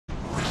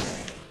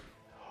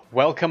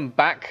Welcome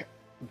back,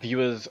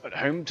 viewers at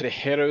home, to the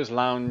Heroes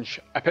Lounge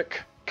Epic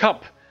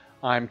Cup.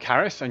 I'm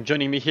Karis, and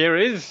joining me here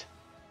is...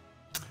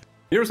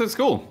 Heroes at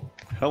School.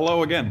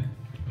 Hello again.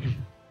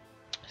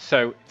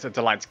 So, it's a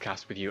delight to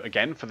cast with you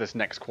again for this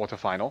next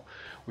quarterfinal,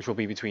 which will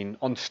be between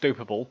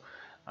Unstopable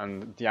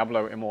and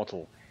Diablo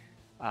Immortal.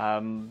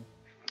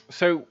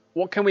 So,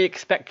 what can we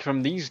expect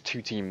from these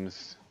two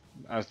teams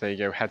as they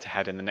go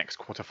head-to-head in the next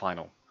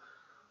quarterfinal?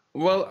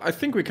 Well, I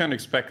think we can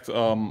expect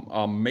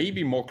a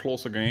maybe more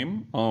closer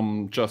game,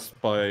 just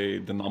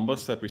by the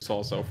numbers that we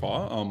saw so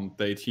far.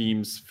 Their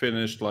teams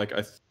finished, like,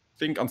 I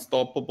think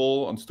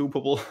Unstoppable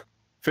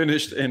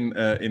finished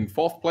in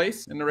fourth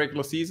place in the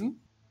regular season,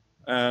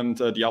 and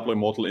Diablo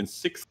Immortal in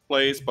sixth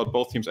place, but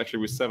both teams actually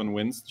with 7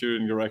 wins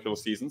during the regular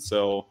season,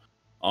 so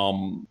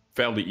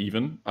fairly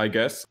even, I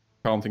guess,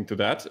 counting to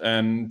that.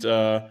 And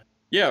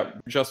yeah,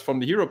 just from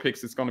the hero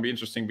picks, it's going to be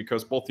interesting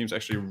because both teams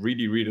actually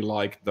really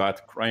like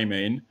that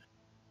Greymane.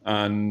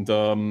 And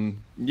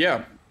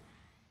yeah,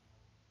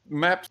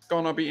 map's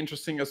gonna be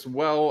interesting as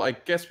well. I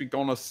guess we're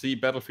gonna see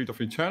Battlefield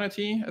of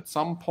Eternity at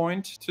some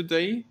point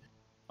today,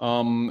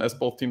 as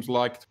both teams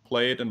like to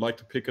play it and like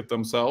to pick it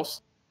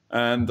themselves.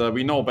 And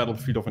we know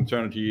Battlefield of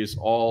Eternity is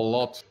all a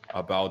lot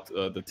about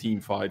the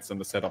team fights and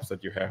the setups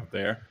that you have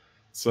there.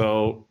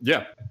 So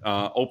yeah,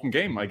 open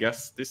game, I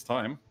guess, this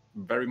time,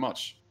 very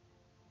much.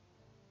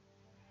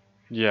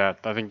 Yeah,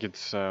 I think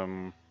it's...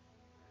 we'll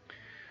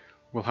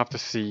have to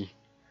see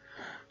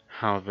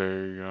how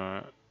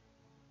they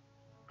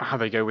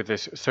go with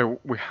this. So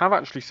we have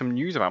actually some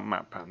news about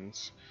map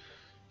bans.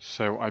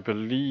 So I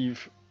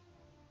believe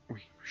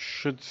we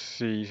should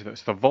see that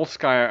the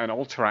Volskaya and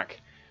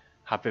Alterac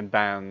have been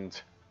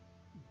banned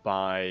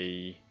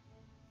by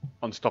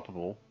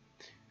Unstoppable,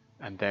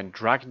 and then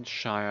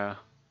Dragonshire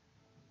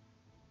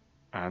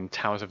and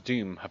Towers of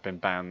Doom have been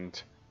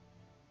banned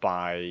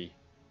by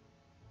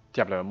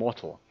Diablo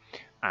Immortal,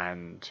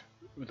 and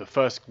the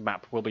first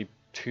map will be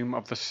Tomb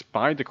of the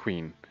Spider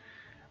Queen,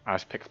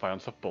 as picked by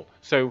Unstoppable.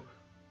 So,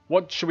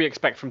 what should we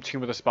expect from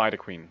Tomb of the Spider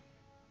Queen?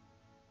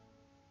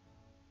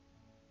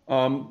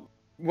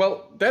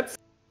 Well, that's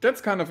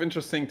kind of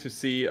interesting to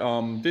see.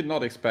 Did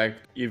not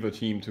expect either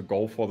team to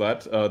go for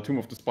that. Tomb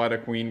of the Spider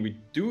Queen. We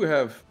do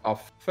have a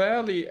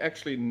fairly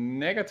actually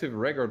negative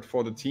record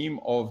for the team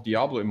of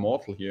Diablo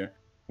Immortal here,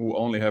 who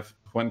only have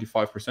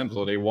 25%,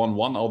 so they won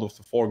 1 out of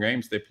the 4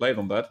 games they played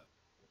on that.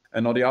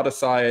 And on the other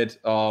side,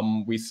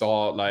 we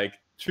saw like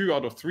 2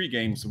 out of 3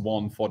 games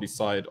won for the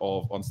side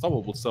of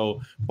Unstoppable.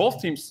 So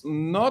both teams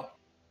not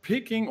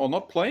picking or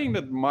not playing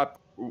that map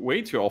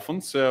way too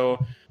often. So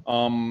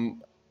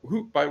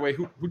who, by the way,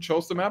 who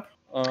chose the map?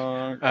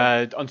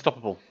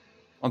 Unstoppable.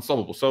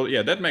 Unstoppable. So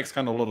yeah, that makes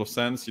kind of a lot of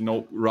sense. You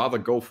know, rather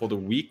go for the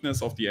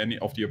weakness of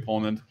the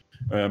opponent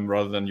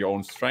rather than your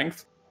own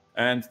strength.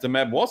 And the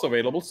map was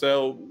available,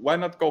 so why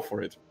not go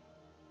for it?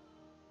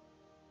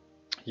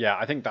 Yeah,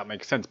 I think that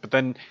makes sense. But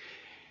then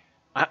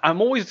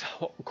I'm always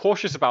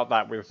cautious about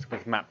that with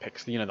map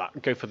picks. You know, that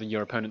go for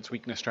your opponent's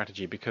weakness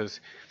strategy,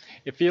 because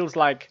it feels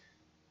like,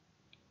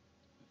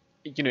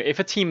 you know, if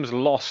a team's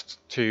lost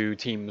to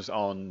teams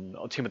on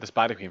Team of the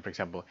Spider Queen, for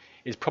example,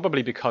 is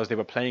probably because they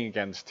were playing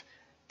against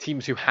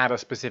teams who had a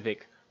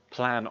specific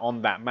plan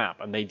on that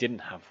map and they didn't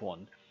have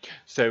one.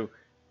 So,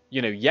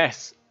 you know,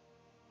 yes,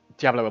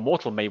 Diablo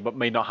Immortal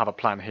may not have a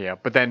plan here,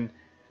 but then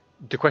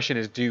the question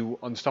is, do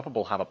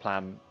Unstoppable have a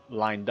plan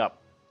lined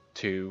up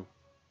to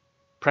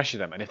pressure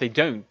them? And if they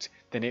don't,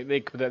 then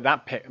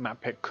that map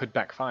pick could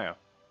backfire.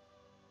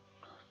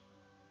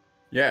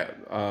 Yeah,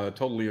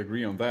 totally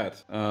agree on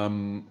that.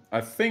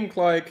 I think,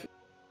 like,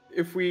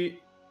 if we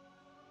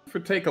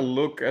take a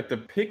look at the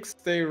picks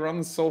they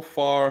run so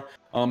far,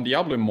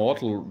 Diablo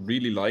Immortal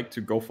really like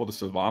to go for the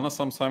Sylvana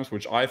sometimes,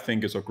 which I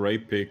think is a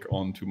great pick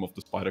on Tomb of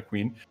the Spider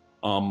Queen.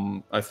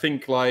 I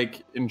think,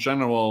 like, in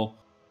general,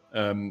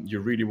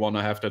 you really want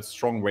to have that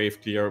strong wave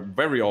clear.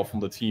 Very often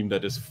the team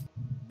that is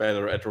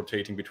better at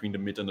rotating between the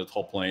mid and the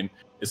top lane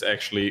is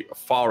actually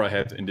far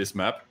ahead in this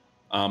map.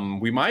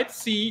 We might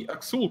see a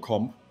Xul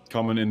comp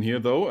coming in here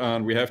though,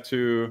 and we have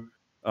to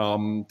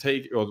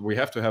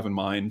have in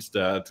mind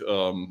that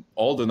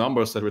all the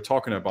numbers that we're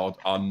talking about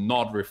are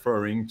not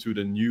referring to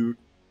the new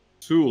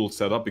Xul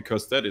setup,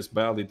 because that is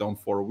barely done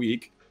for a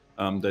week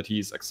that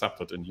he's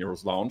accepted in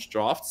Heroes Lounge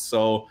drafts.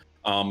 So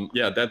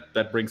yeah,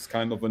 that brings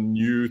kind of a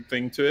new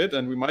thing to it,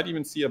 and we might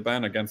even see a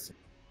ban against him.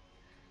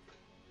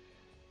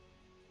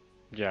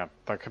 Yeah,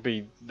 that could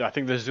be. I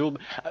think the Xul.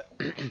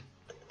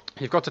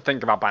 You've got to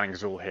think about banning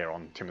Xul here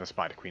on Tomb of the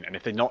Spider Queen, and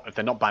if they're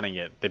not banning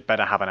it, they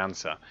better have an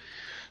answer.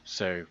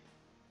 So,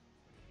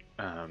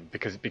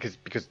 because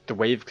the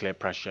wave clear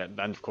pressure, and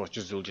of course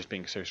Xul just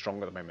being so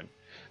strong at the moment.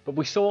 But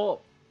we saw,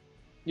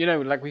 you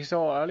know, like we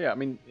saw earlier. I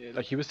mean,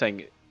 like you were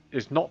saying,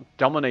 it's not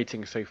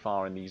dominating so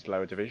far in these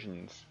lower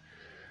divisions.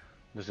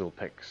 The Xul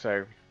pick,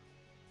 so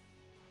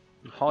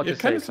hard to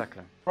say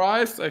exactly.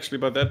 Surprised actually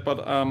by that,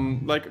 but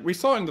like we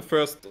saw in the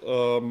first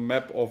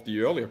map of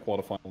the earlier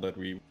quarterfinal that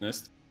we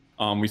witnessed,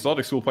 we saw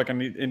the Xul pick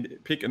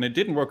and it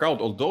didn't work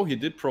out, although he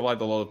did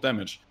provide a lot of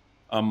damage.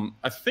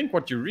 I think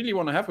what you really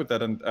want to have with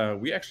that,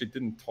 and we actually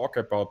didn't talk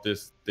about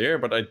this there,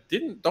 but I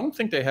don't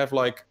think they have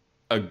like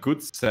a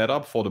good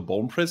setup for the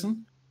Bone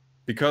Prison,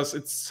 because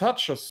it's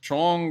such a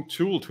strong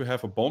tool to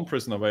have a Bone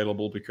Prison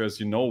available, because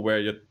you know where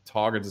your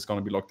target is going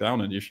to be locked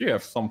down, and if you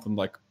have something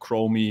like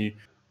Chromie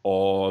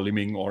or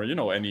Liming or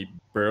any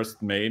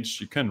burst mage,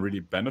 you can really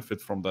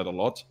benefit from that a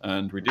lot,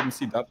 and we didn't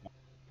see that.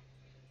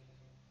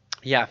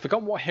 Yeah, I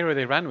forgot what hero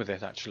they ran with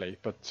it actually,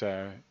 but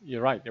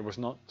you're right. It was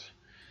not.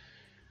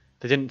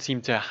 They didn't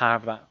seem to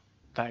have that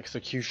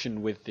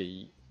execution with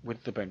the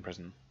Bone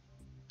Prison.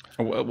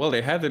 Well,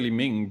 they had a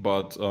Liming,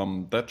 but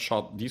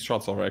these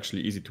shots are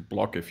actually easy to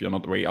block if you're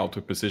not way out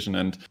of position.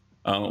 And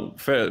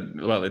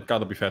it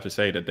gotta be fair to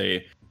say that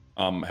they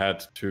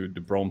had to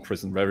the Bone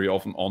Prison very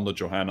often on the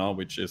Johanna,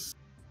 which is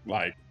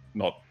like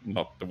not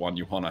the one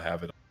you wanna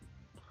have it.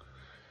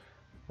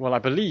 Well, I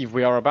believe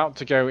we are about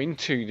to go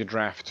into the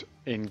draft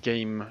in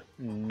game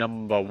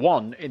number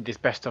 1 in this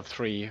best of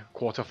 3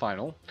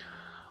 quarterfinal.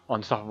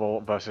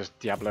 Unstoppable versus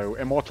Diablo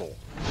Immortal.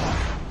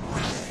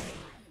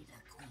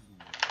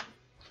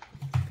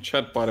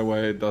 Chat, by the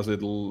way, does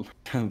it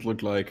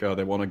look like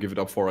they want to give it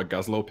up for a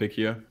Gazlo pick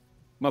here?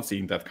 Not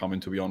seeing that coming,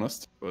 to be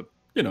honest, but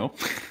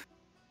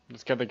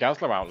Let's get the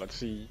Gazlo out. Let's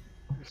see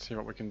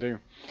what we can do.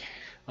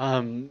 I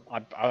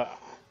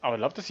would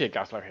love to see a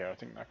Gazlo here. I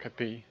think that could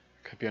be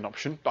an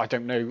option. I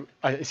don't know.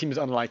 It seems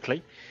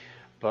unlikely,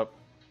 but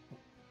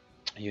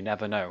you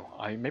never know.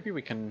 Maybe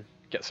we can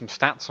get some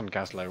stats on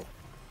Gazlo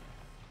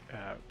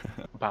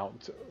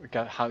about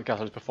how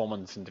Gazlo's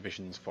performance in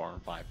divisions 4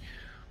 and 5.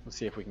 We'll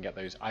see if we can get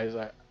those.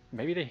 I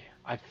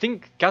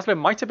think Gazlo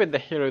might have been the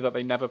hero that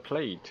they never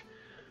played.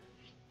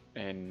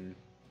 In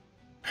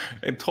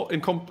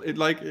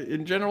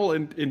general,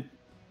 in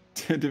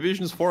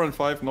divisions 4 and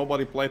 5,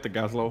 nobody played the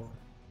Gazlo.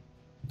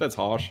 That's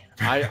harsh.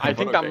 I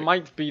think that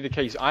might be the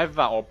case. Either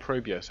that or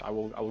Probius. I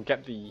will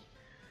get the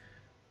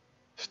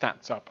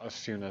stats up as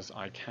soon as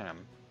I can.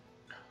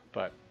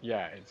 But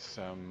yeah, it's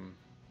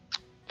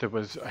there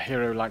was a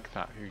hero like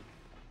that who.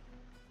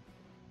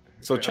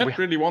 So chat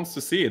really wants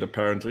to see it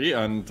apparently,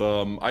 and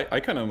I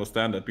can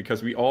understand that,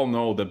 because we all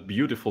know the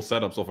beautiful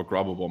setups of a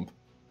Grubber Bomb.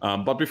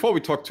 But before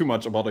we talk too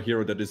much about a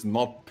hero that is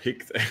not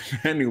picked in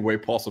any way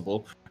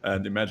possible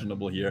and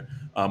imaginable here,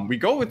 we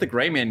go with the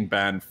Greymane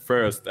ban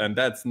first, and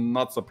that's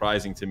not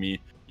surprising to me.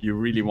 You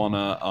really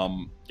wanna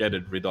get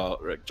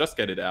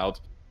it out.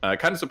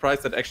 Kind of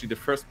surprised that actually the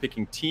first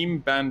picking team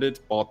banned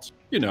it, but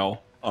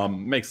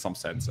makes some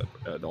sense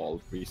at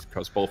all,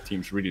 because both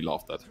teams really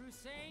love that.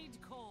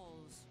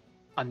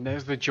 And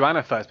there's the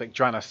Johanna first pick.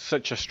 Johanna's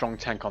such a strong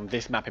tank on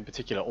this map in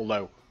particular,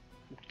 although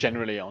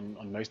generally on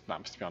most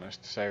maps, to be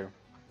honest. So,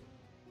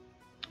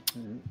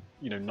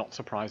 not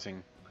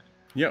surprising.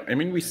 Yeah, I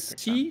mean, we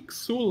see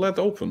Xul let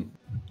open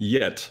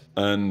yet,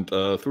 and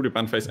through the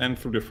ban phase and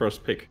through the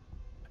first pick.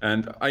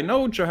 And I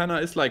know Johanna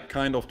is like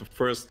kind of the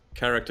first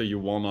character you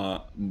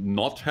wanna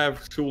not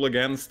have Xul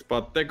against,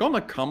 but they're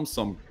gonna come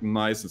some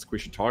nice and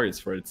squishy targets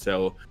for it.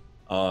 So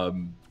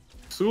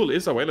Xul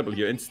is available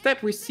here.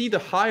 Instead, we see the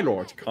High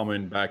Lord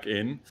coming back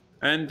in,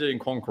 and the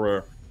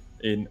Conqueror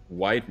in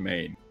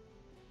Whitemane.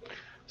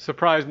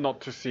 Surprised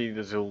not to see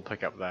the Xul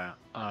pick up there.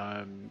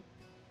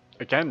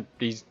 Again,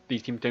 these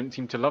teams don't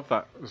seem to love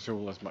that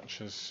Xul as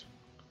much as.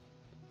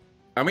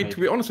 I mean, to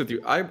be honest with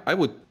you,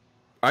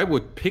 I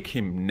would pick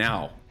him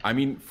now. I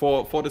mean,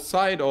 for the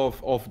side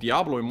of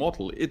Diablo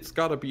Immortal, it's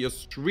gotta be a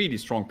really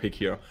strong pick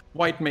here.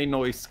 Whitemane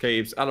no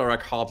escapes,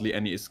 Alarak hardly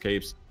any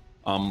escapes.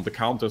 The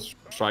counter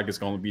strike is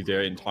gonna be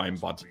there in time,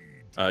 but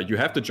you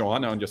have the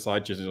Johanna on your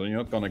side, you're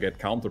not gonna get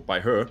countered by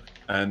her,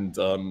 and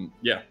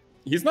yeah,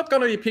 he's not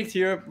gonna be picked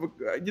here.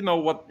 You know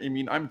what I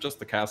mean? I'm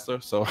just a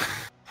caster, so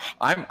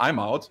I'm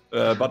out.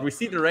 But we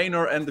see the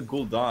Raynor and the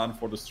Gul'dan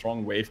for the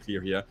strong wave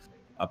clear here.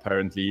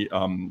 Apparently,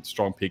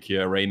 strong pick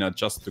here, Raynor,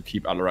 just to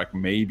keep Alarak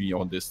maybe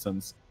on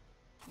distance.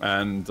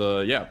 And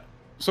yeah,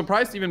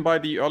 surprised even by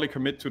the early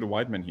commit to the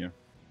Whitemane here.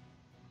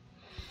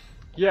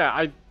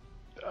 Yeah,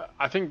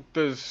 I think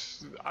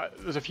there's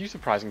a few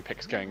surprising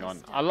picks going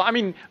on. I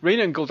mean,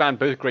 Raynor and Gul'dan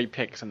both great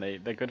picks, and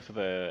they're good for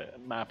the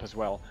map as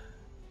well.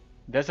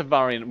 There's a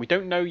variant. We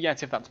don't know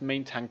yet if that's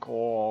main tank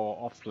or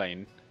off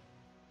lane.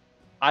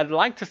 I'd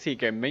like to see it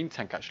go main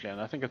tank actually,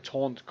 and I think a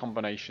taunt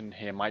combination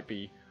here might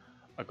be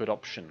a good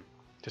option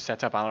to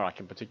set up Alarak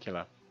in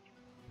particular.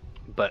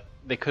 But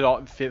they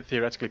could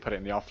theoretically put it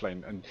in the off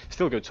lane and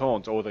still go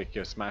taunt, or they could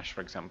go smash,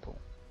 for example.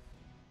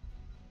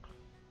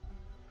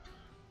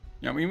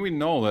 Yeah, I mean, we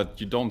know that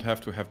you don't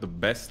have to have the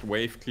best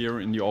wave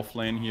clear in the off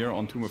lane here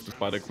on Tomb of the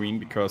Spider Queen,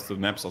 because the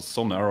maps are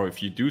so narrow.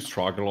 If you do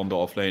struggle on the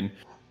off lane,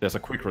 there's a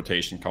quick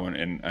rotation coming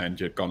in, and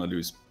you're gonna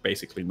lose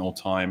basically no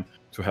time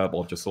to help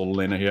out your solo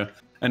laner here.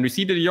 And we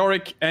see the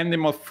Yorick and the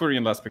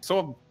Malfurion last pick.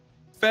 So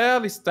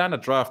fairly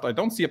standard draft. I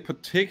don't see a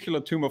particular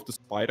Tomb of the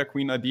Spider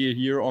Queen idea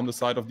here on the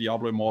side of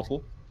Diablo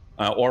Immortal,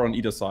 or on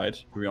either side,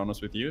 to be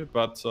honest with you.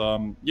 But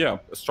yeah,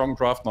 a strong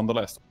draft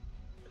nonetheless.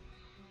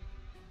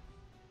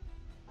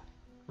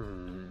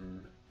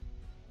 And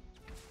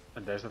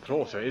there's the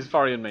Thrall. So it is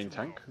Varian main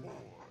tank.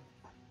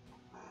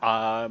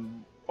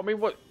 I mean,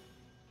 what?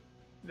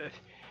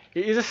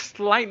 It is a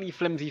slightly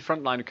flimsy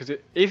front line because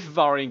if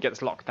Varian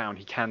gets locked down,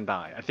 he can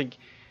die. I think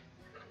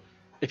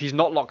if he's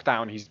not locked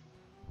down, he's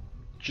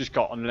just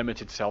got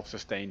unlimited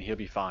self-sustain. He'll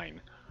be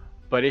fine.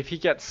 But if he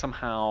gets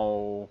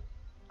somehow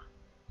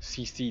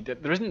CC'd,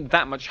 there isn't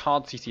that much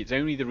hard CC. It's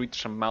only the roots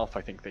from Mouth,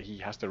 I think, that he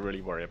has to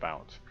really worry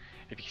about.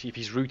 If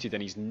he's rooted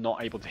and he's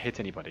not able to hit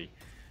anybody,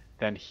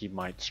 then he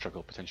might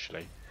struggle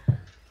potentially.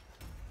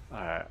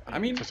 I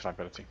mean, for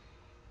survivability.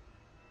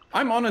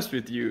 I'm honest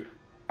with you.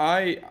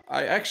 I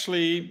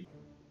actually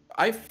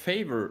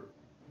favor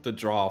the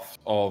draft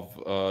of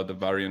the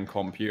Varian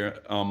comp here,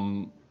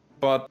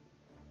 but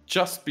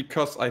just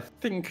because I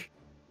think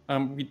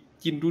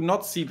you do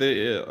not see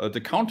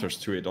the counters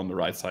to it on the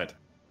right side.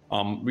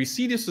 We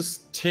see the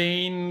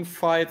sustain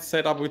fight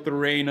set up with the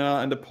Reyna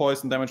and the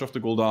poison damage of the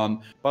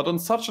Gul'dan, but on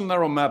such a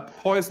narrow map,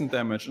 poison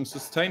damage and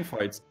sustain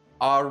fights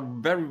are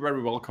very,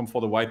 very welcome for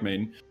the white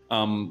main.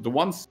 The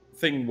one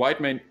thing white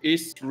main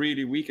is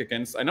really weak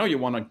against, I know you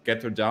want to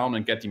get her down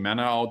and get the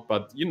mana out,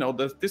 but you know,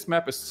 this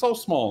map is so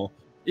small.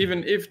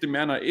 Even if the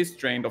mana is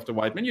drained of the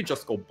white main, you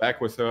just go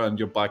back with her and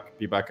you'll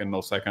be back in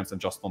no seconds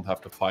and just don't have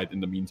to fight in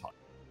the meantime.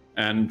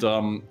 And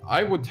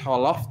I would have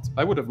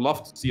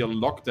loved to see a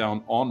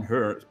lockdown on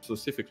her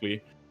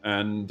specifically,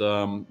 and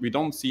we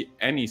don't see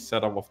any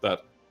setup of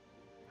that.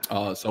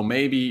 So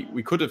maybe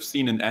we could have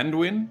seen an end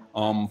win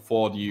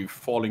for the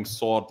Falling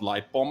Sword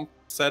Light Bomb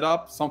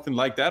setup, something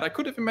like that. I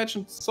could have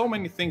imagined so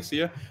many things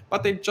here,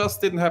 but they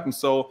just didn't happen.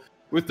 So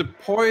with the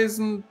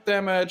poison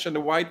damage and the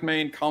white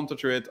main counter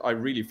to it, I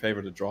really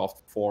favor the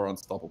draft for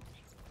Unstoppable.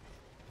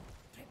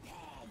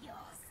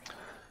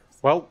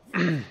 Well,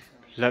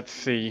 let's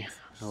see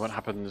what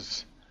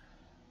happens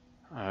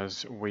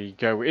as we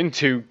go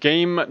into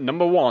game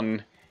number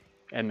 1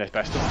 in this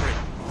best of 3.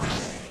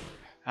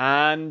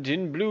 And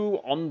in blue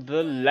on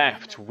the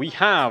left, we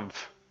have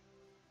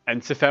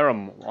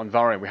Ensiferum on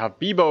Varian, we have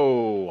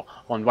Bibo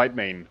on white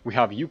main, we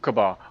have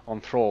Yukoba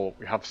on Thrall,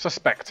 we have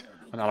Suspect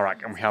on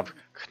Alarak, and we have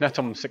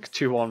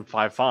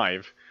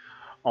Knetom62155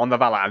 on the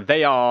Vala, and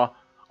they are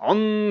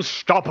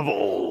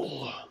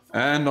unstoppable.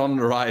 And on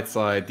the right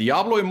side,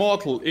 Diablo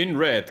Immortal in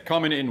red,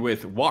 coming in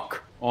with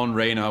Wok on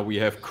Reyna. We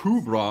have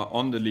Kubra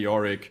on the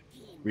Leoric.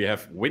 We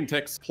have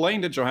Wintex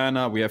playing the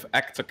Johanna. We have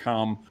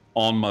Actacam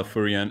on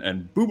Malfurion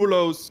and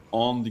Bubulos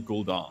on the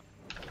Gul'dan.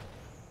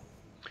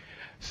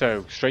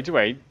 So, straight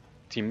away,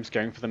 teams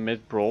going for the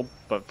mid brawl,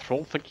 but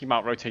Thrall thinking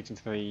about rotating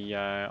to the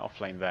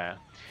offlane there.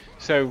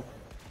 So,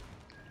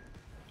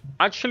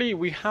 actually,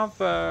 we have,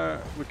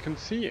 we can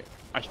see,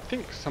 I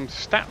think, some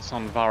stats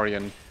on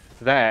Varian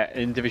there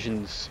in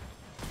divisions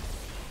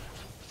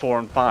 4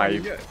 and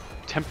 5.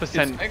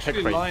 10% it's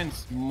actually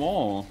lines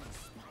more.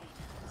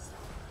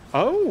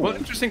 Oh! Well,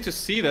 interesting to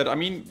see that. I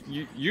mean,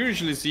 you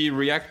usually see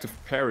reactive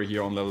parry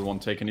here on level 1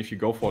 taken if you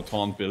go for a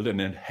taunt build,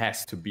 and it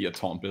has to be a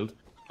taunt build.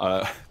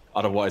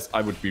 Otherwise,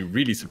 I would be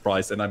really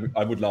surprised, and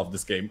I would love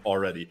this game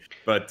already.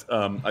 But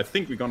I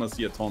think we're gonna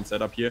see a taunt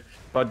setup here.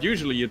 But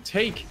usually you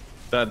take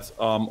that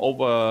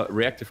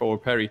reactive over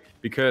parry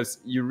because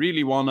you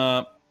really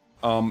wanna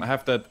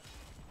have that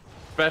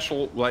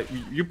special, like,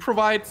 you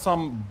provide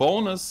some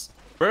bonus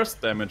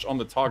burst damage on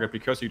the target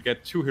because you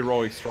get 2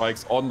 heroic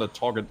strikes on the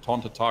taunted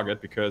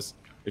target, because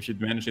if you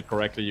manage it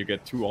correctly, you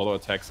get 2 auto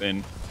attacks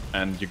in,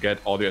 and you get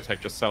auto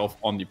attack yourself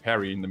on the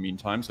parry in the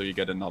meantime, so you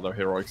get another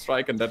heroic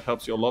strike, and that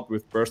helps you a lot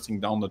with bursting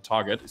down the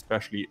target,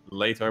 especially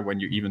later when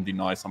you even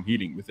deny some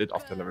healing with it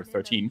after level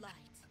 13.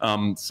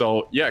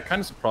 So yeah, kind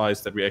of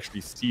surprised that we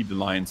actually see the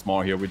Lions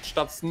more here, which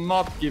does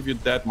not give you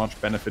that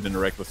much benefit in the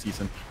regular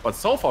season. But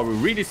so far, we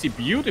really see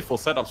beautiful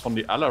setups from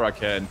the Alarak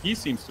here, and he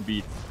seems to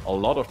be a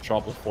lot of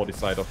trouble for the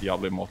side of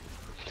Diablo Immortal.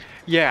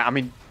 Yeah, I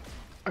mean,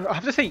 I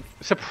have to say,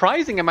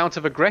 surprising amount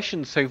of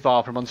aggression so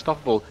far from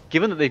Unstoppable,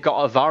 given that they've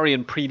got a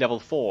Varian pre-level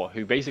 4,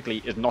 who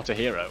basically is not a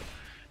hero,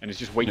 and is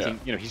just waiting,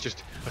 you know, he's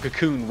just a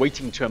cocoon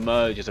waiting to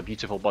emerge as a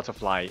beautiful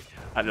butterfly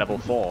at level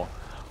 4.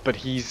 But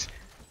he's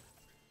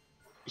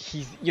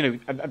you know,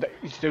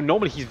 so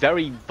normally he's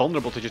very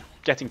vulnerable to just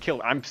getting killed.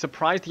 I'm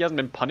surprised he hasn't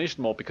been punished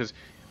more, because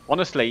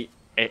honestly,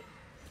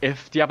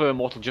 if Diablo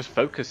Immortal just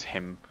focus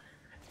him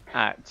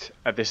at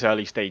this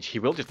early stage, he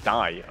will just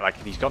die. Like,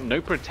 he's got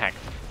no protect,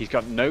 he's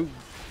got no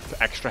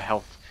extra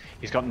health,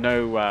 he's got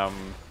no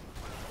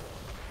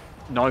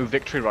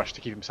victory rush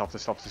to keep himself to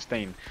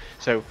self-sustain.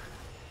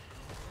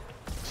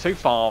 So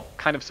far,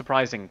 kind of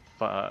surprising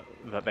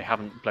that they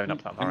haven't blown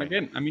up that far. And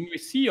again, I mean, we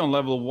see on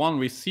level 1,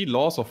 we see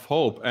Laws of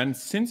Hope, and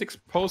since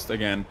Exposed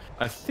again,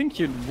 I think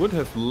you would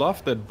have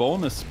loved that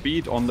bonus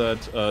speed on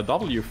that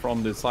W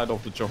from the side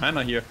of the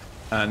Johanna here.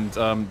 And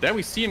there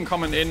we see him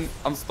coming in.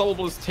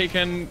 Unstoppable is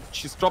taken.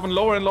 She's dropping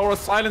lower and lower.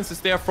 Silence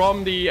is there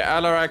from the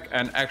Alarak,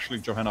 and actually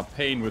Johanna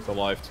paying with her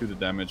life to the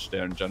damage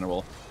there in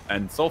general.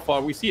 And so far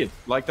we see it.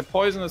 Like, the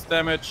poisonous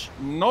damage,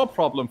 no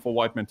problem for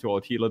Whiteman to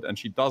out-heal it, and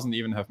she doesn't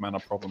even have mana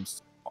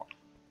problems.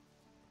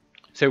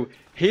 So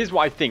here's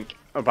what I think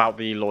about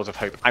the Laws of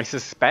Hope. I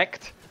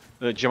suspect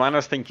that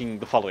Joanna's thinking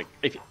the following.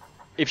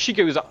 If she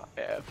goes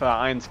for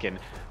Iron Skin,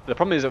 the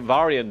problem is that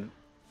Varian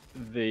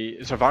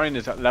so Varian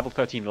is at level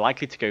 13,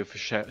 likely to go for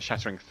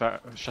Shattering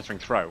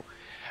Throw,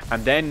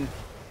 and then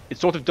it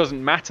sort of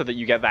doesn't matter that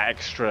you get that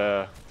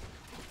extra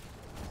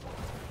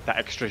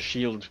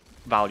shield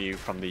value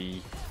from the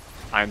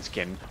Iron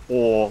Skin,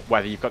 or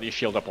whether you've got your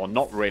shield up or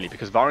not, really,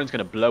 because Varian's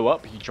going to blow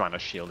up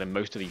Joanna's shield in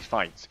most of these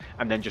fights,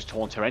 and then just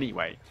taunt her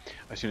anyway,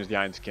 as soon as the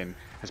Iron Skin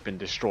has been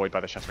destroyed by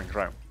the Shattering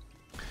Throw.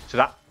 So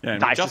that, yeah,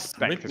 that we I just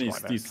suspect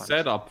witnessed is the why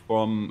setup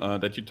from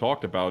that you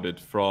talked about it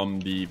from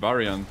the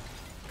Varian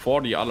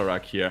for the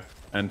Alarak here,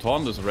 and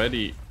Taunt is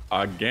ready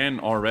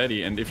again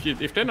already. And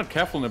if they're not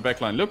careful in the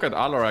backline, look at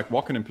Alarak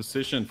walking in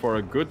position for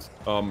a good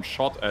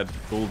shot at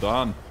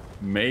Gul'dan.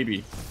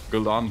 Maybe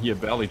Gul'dan here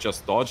barely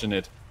just dodging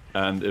it.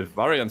 And if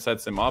Varian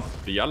sets him up,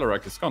 the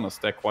Alarak is gonna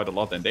stack quite a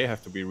lot, and they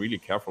have to be really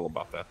careful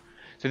about that.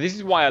 So this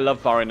is why I love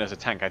Varian as a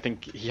tank. I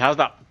think he has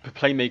that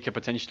playmaker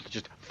potential to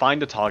just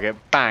find a target,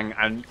 bang,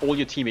 and all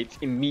your teammates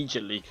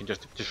immediately can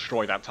just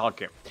destroy that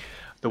target.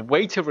 The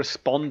way to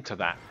respond to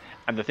that,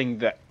 and the thing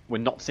that we're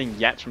not seeing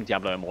yet from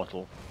Diablo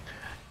Immortal,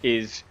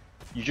 is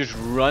you just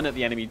run at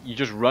the enemy, you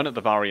just run at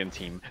the Varian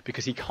team,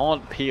 because he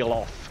can't peel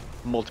off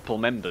multiple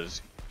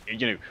members.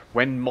 You know,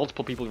 when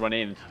multiple people run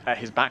in at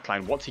his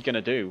backline, what's he going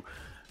to do?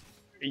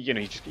 You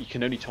know, he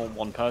can only taunt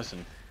one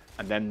person,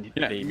 and then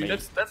yeah, I mean,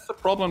 that's the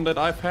problem that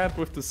I've had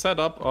with the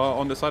setup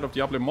on the side of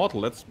Diablo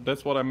Immortal.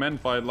 That's what I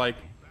meant by like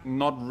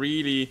not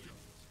really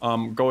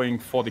going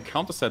for the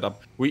counter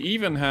setup. We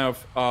even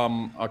have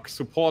a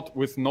support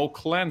with no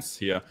cleanse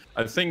here.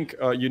 I think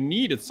you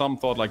needed some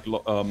thought like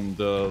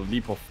the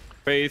Leap of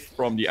Faith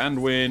from the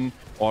Anduin,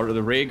 or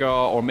the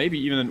Rhaegar, or maybe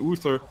even an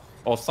Uther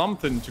or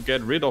something to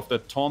get rid of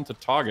that taunted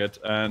target.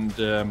 And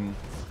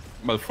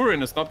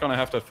Malfurion is not going to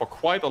have that for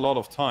quite a lot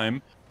of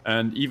time,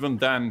 and even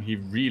then he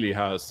really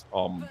has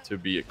to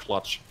be a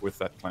clutch with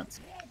that cleanse.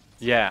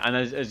 Yeah, and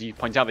as you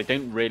point out, they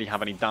don't really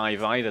have any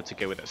dive either to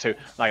go with it. So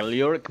like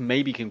Leoric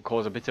maybe can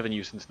cause a bit of a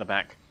nuisance in the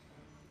back,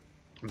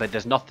 but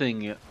there's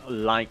nothing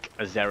like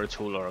a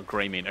Zeratul or a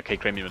Greymane. Okay,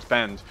 Greymane was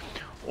banned,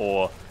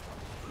 or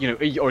you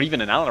know, or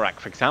even an Alarak,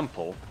 for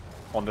example,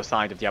 on the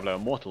side of Diablo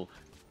Immortal,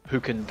 who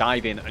can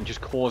dive in and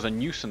just cause a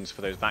nuisance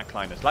for those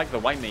backliners, like the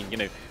Whitemane. You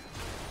know,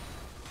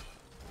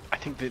 I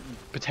think that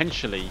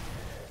potentially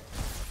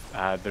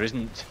there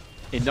isn't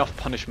enough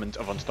punishment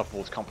of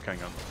Unstoppable's comp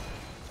going on.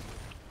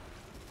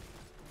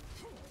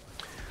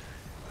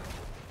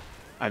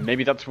 And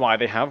maybe that's why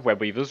they have Web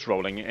Weavers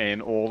rolling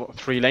in all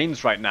 3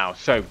 lanes right now.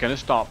 So, going to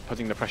start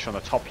putting the pressure on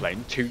the top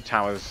lane. 2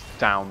 towers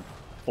down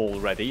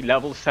already.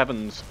 Level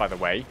 7s, by the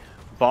way.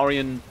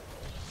 Varian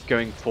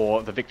going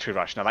for the Victory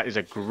Rush. Now, that is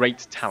a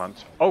great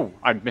talent. Oh,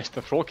 I missed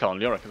the Thrall kill on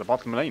Leoric at the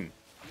bottom lane.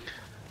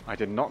 I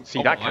did not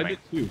see that coming.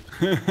 I did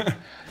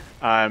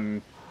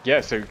too.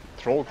 Yeah, so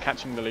Thrall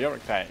catching the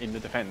Leoric there in the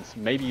defense.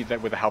 Maybe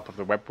that with the help of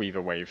the Web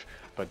Weaver wave,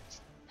 but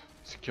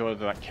secured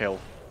that kill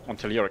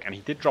onto Leoric, and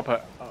he did drop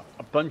a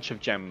bunch of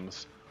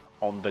gems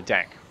on the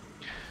deck.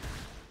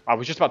 I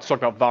was just about to talk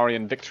about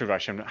Varian Victory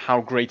Rush and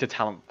how great a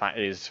talent that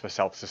is for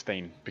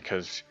self-sustain,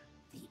 because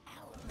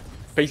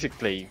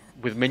basically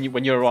with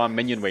when you're around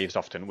minion waves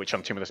often, which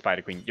on Tomb of the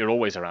Spider Queen, you're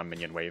always around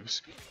minion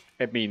waves,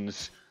 it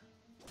means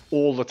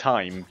all the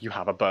time you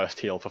have a burst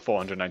heal for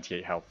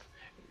 498 health.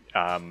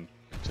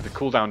 So the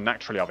cooldown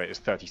naturally of it is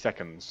 30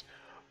 seconds,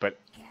 but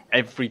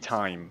every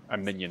time a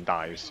minion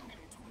dies,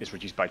 it's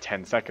reduced by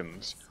 10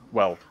 seconds.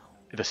 Well,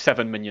 there's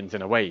 7 minions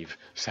in a wave,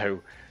 so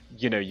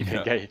you know you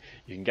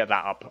can get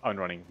that up and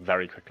running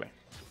very quickly.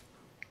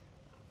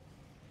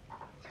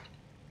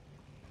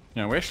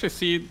 Yeah, we actually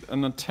see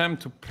an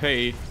attempt to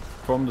pay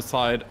from the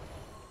side,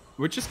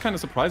 which is kind of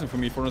surprising for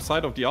me, from the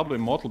side of Diablo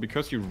Immortal,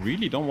 because you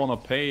really don't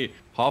want to pay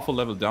half a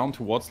level down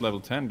towards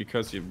level 10,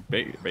 because you're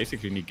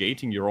basically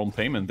negating your own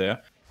payment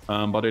there.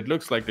 But it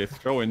looks like they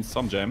throw in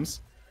some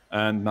gems,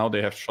 and now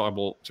they have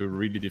trouble to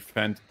really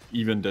defend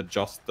even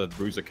just that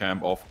Bruiser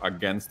camp off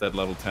against that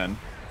level 10.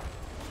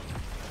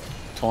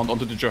 Taunt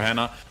onto the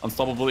Johanna.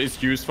 Unstoppable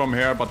is used from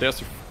her, but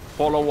there's a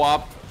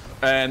follow-up,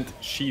 and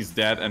she's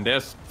dead, and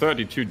there's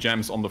 32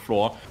 gems on the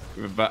floor.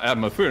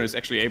 Malfurion is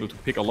actually able to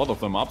pick a lot of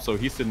them up, so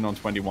he's sitting on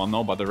 21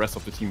 now, but the rest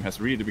of the team has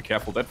really to be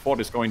careful. That fort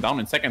is going down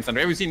in seconds, and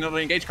there we see another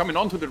engage coming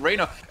onto the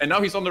Rainer, and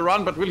now he's on the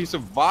run, but will he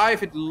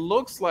survive? It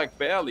looks like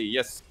barely,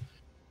 yes.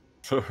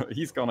 So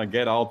he's gonna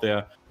get out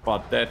there,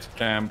 but that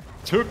camp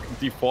took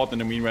the fort in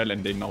the meanwhile,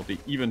 and they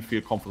even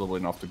feel comfortable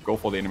enough to go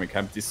for the enemy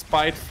camp,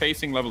 despite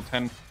facing level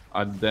 10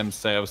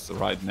 themselves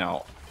right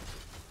now.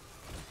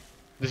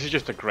 This is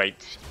just a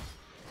great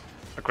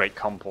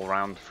comp all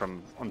round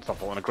from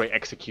Unstoppable, and a great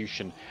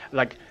execution.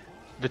 Like,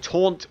 the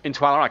taunt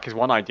into Alarak is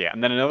one idea,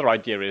 and then another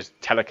idea is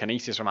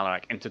telekinesis from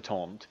Alarak into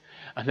taunt.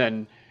 And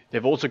then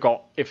they've also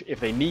got, if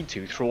they need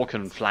to, Thrall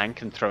can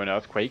flank and throw an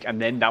Earthquake,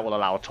 and then that will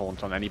allow a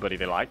taunt on anybody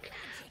they like.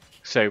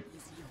 So,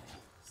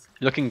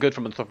 looking good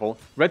from Unstoppable.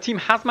 Red team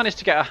has managed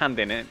to get a hand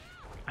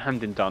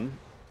in done,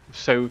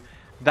 so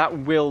that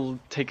will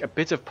take a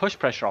bit of push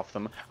pressure off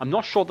them. I'm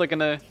not sure they're going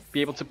to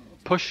be able to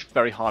push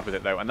very hard with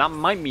it though, and that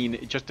might mean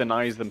it just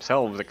denies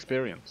themselves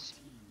experience.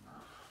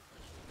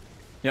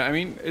 Yeah, I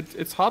mean,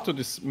 it's hard to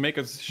make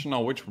a decision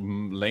now which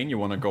lane you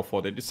want to go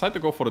for. They decide to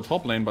go for the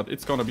top lane, but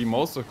it's going to be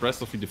most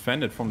aggressively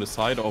defended from the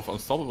side of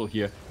Unstoppable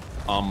here.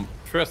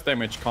 First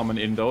damage coming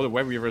in, though. The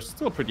Web Weaver is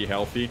still pretty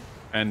healthy,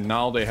 and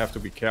now they have to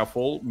be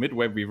careful. Mid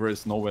Web Weaver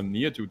is nowhere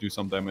near to do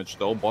some damage,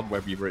 though. Bot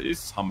Web Weaver is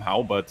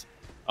somehow, but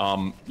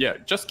yeah,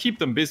 just keep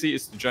them busy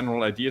is the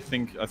general idea.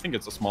 I think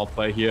it's a small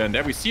play here. And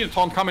there we see a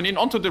taunt coming in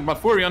onto the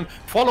Malfurion.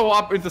 Follow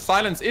up with the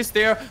silence is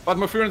there, but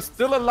Malfurion's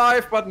still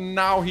alive, but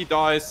now he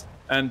dies.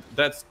 And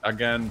that's,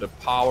 again, the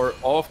power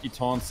of the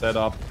taunt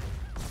setup.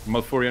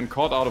 Malfurion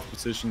caught out of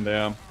position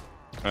there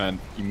and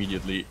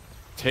immediately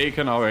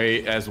taken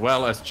away, as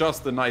well as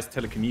just a nice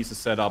telekinesis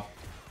setup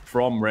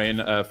from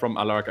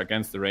Alarak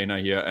against the Reyna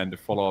here, and the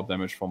follow-up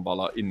damage from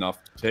Vala enough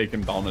to take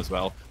him down as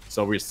well.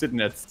 So we're sitting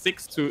at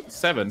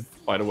 6-7,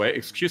 by the way,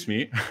 excuse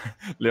me.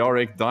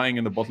 Leoric dying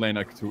in the bot lane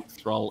to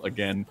Thrall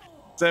again.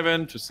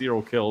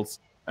 7-0 kills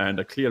and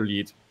a clear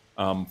lead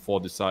for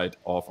the side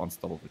of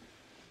Unstoppable.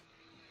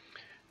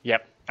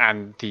 Yep,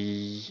 and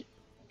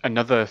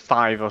another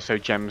 5 or so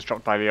gems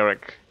dropped by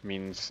Leoric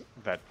means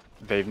that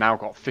they've now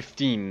got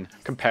 15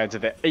 compared to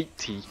the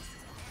 80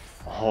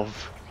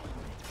 of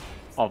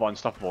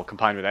Unstoppable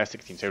combined with their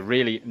 16. So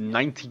really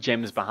 90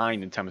 gems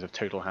behind in terms of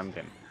total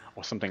hand-in,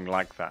 or something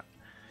like that.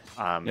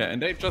 Yeah,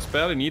 and they just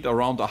barely need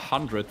around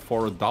 100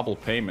 for a double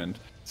payment.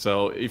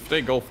 So if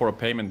they go for a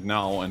payment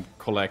now and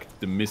collect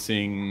the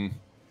missing,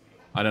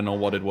 I don't know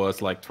what it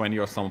was, like 20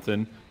 or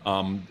something,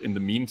 in the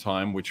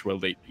meantime, which will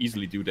they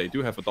easily do. They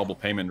do have a double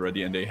payment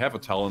ready, and they have a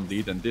talent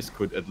lead, and this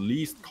could at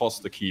least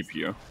cost the keep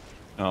here.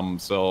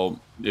 So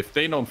if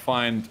they don't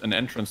find an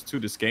entrance to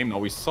this game, now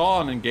we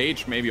saw an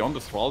engage maybe on the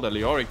Thrall, the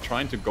Leoric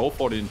trying to go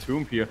for the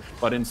Entomb here,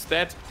 but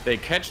instead they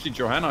catch the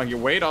Johanna here,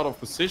 wait out of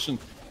position,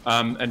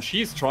 and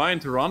she's trying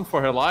to run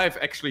for her life,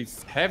 actually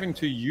having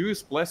to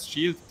use Blessed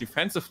Shield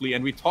defensively,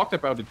 and we talked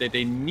about it, that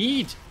they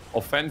need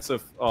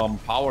offensive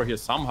power here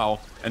somehow,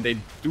 and they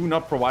do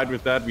not provide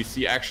with that. We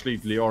see actually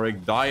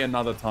Leoric die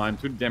another time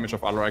to the damage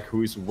of Alarak,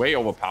 who is way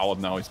overpowered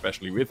now,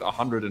 especially with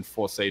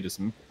 104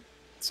 sadism.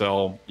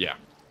 So yeah,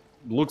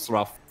 looks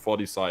rough for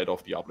the side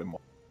of Diablo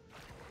Immortal.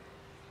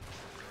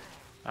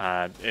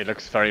 It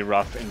looks very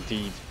rough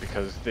indeed,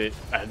 because the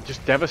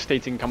just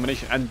devastating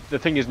combination. And the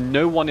thing is,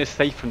 no one is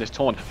safe from this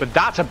taunt. But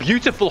that's a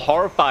beautiful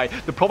Horrify.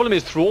 The problem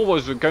is Thrall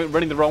was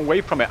running the wrong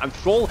way from it, and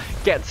Thrall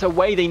gets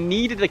away. They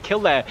needed a kill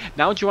there.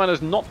 Now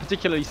Joanna's not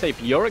particularly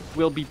safe. Yorick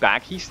will be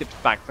back. He slips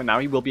back for now.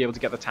 He will be able to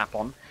get the tap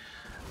on,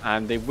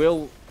 and they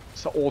will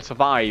all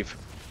survive.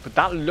 But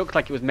that looked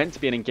like it was meant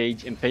to be an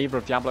engage in favor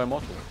of Diablo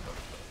Immortal.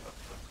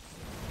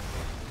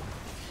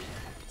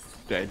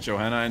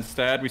 Johanna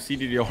instead, we see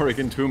the Leoric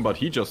Entomb, but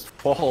he just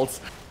falls.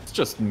 It's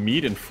just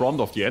meat in front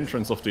of the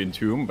entrance of the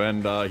Entomb,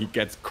 and he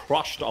gets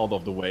crushed out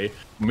of the way.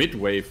 Mid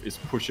wave is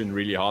pushing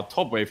really hard.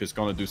 Top wave is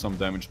going to do some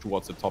damage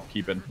towards the top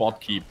keep, and bot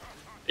keep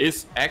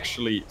is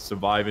actually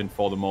surviving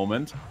for the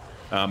moment.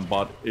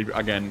 But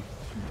again,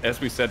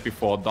 as we said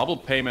before, double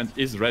payment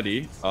is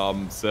ready.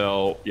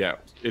 So yeah,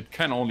 it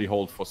can only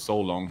hold for so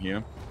long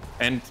here.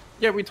 And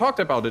yeah, we talked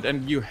about it,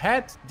 and you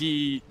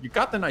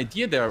got an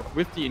idea there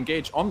with the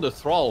engage on the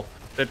Thrall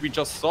that we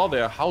just saw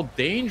there, how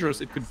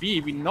dangerous it could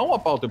be. We know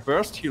about the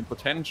burst heal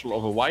potential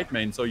of a white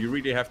main, so you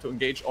really have to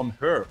engage on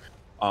her.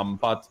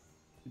 But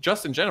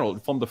just in general,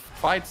 from the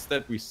fights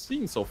that we've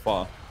seen so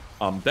far,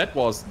 that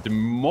was the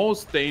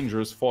most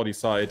dangerous for the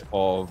side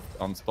of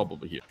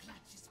Unstoppable here.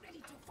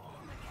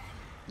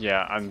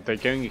 Yeah, and they're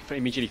going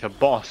immediately for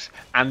boss,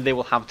 and they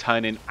will have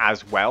turn-in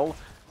as well.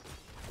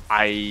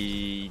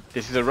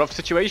 This is a rough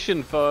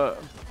situation for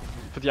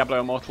Diablo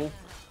Immortal.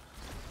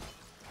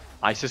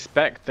 I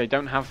suspect they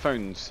don't have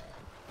phones,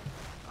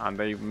 and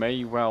they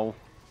may well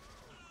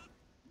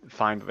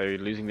find that they're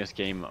losing this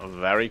game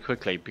very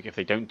quickly if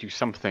they don't do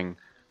something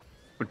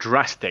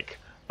drastic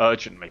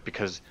urgently,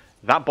 because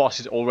that boss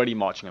is already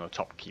marching on the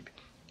top keep.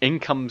 In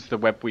comes the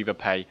Web Weaver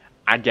pay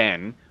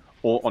again,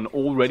 or on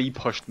already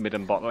pushed mid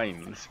and bot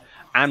lanes,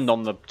 and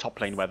on the top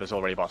lane where there's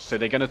already boss. So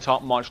they're going to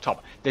march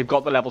top. They've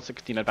got the level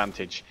 16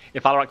 advantage.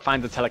 If Alarak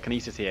finds a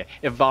telekinesis here,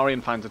 if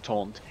Varian finds a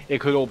taunt,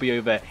 it could all be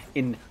over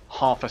in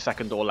half a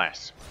second or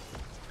less.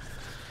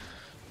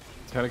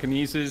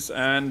 Telekinesis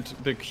and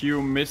the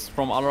Q missed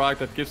from Alarak,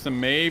 that gives them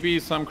maybe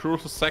some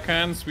crucial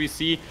seconds. We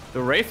see the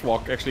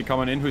Wraithwalk actually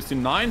coming in, who's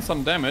denying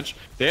some damage.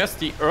 There's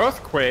the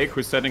Earthquake,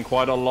 who's setting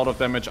quite a lot of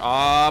damage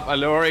up.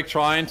 Aloric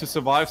trying to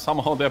survive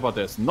somehow there, but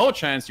there's no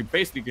chance. You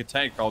basically can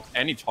take out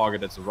any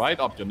target that's right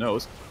up your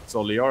nose.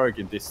 So Leoric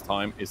in this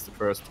time is the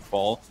first to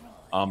fall.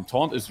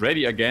 Taunt is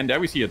ready again.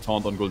 There we see a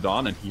taunt on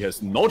Gul'dan, and he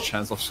has no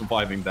chance of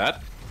surviving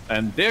that.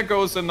 And there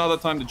goes another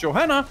time to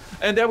Johanna,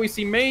 and there we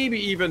see maybe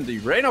even the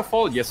Reyna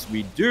fall. Yes,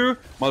 we do.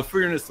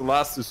 Malfurion is the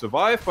last to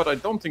survive, but I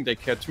don't think they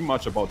care too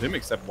much about him,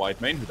 except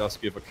Whitemane, who does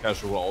give a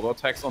casual auto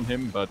attacks on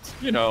him, but,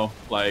 you know,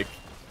 like,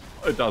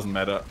 it doesn't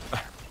matter.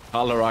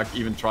 Alarak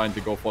even trying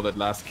to go for that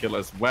last kill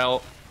as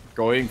well,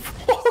 going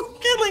for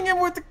killing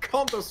him with the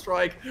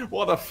Counter-Strike.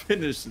 What a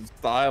finish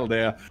style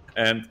there.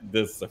 And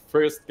this is the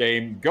first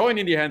game going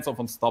in the hands of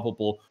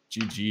Unstoppable.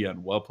 GG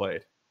and well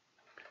played.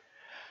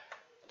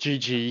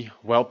 GG,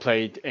 well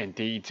played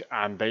indeed,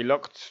 and they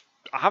looked,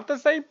 I have to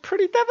say,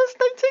 pretty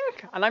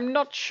devastating. And I'm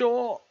not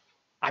sure.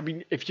 I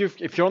mean, if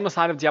you're on the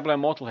side of Diablo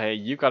Immortal here,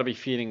 you've got to be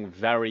feeling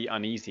very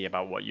uneasy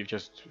about what you've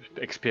just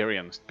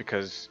experienced,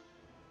 because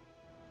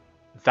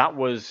that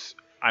was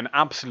an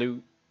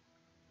absolute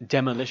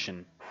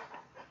demolition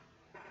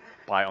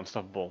by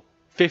Unstoppable.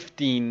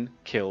 15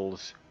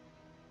 kills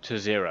to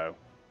 0.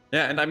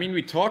 Yeah, and I mean,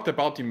 we talked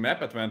about the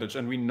map advantage,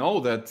 and we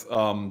know that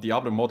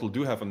Diablo Immortal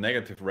do have a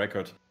negative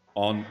record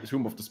on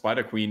Tomb of the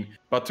Spider Queen.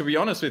 But to be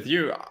honest with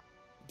you,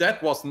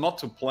 that was not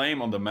to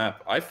blame on the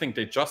map. I think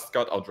they just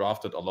got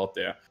outdrafted a lot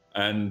there.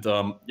 And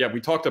yeah, we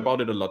talked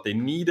about it a lot. They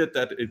needed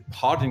that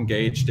hard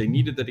engage. They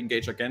needed that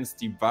engage against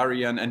the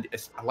Varian and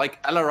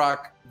like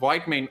Alarak,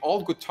 Whitemane,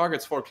 all good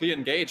targets for a clear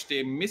engage.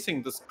 They're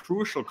missing this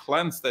crucial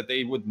cleanse that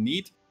they would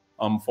need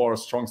for a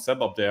strong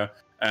setup there.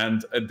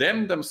 And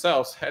them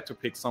themselves had to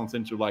pick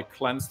something to like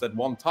cleanse that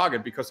one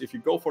target, because if you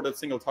go for that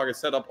single target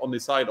setup on the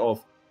side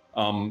of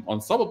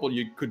Unstoppable,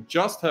 you could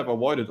just have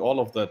avoided all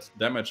of that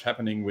damage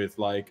happening with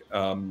like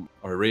a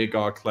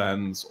Rhaegar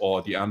cleanse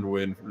or the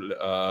Anduin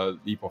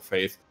Leap of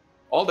Faith.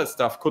 All that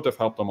stuff could have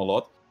helped them a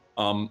lot.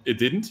 It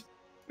didn't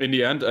in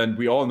the end, and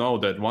we all know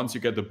that once you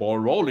get the ball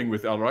rolling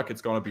with Alarak,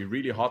 it's going to be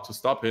really hard to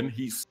stop him.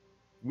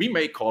 We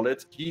may call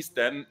it, he's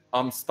then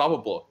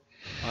unstoppable.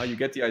 You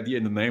get the idea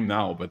in the name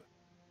now, but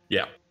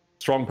yeah,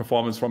 strong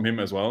performance from him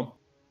as well.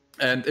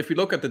 And if we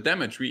look at the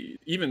damage, we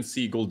even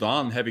see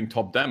Gul'dan having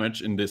top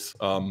damage in this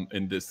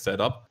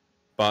setup.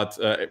 But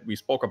we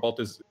spoke about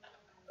this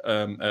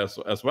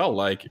as well.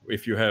 Like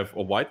if you have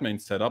a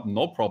Whitemane setup,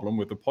 no problem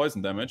with the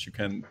poison damage. You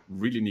can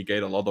really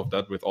negate a lot of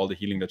that with all the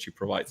healing that she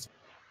provides.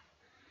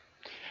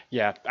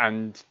 Yeah,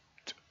 and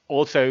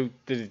also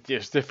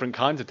there's different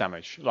kinds of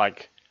damage.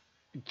 Like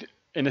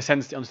in a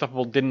sense, the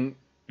Unstoppable didn't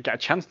get a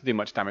chance to do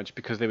much damage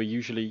because they were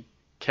usually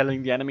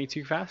killing the enemy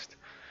too fast.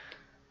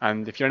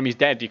 And if your enemy's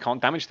dead, you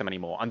can't damage them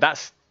anymore. And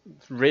that's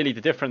really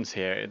the difference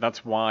here.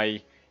 That's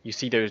why you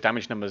see those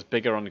damage numbers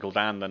bigger on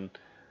Gul'dan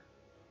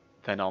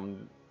than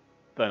on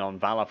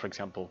Vala, for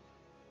example.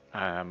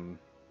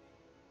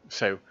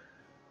 So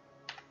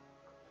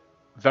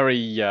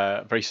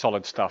very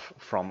solid stuff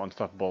from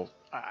Unstoppable.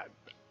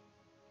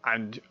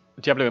 And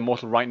Diablo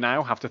Immortal right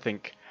now have to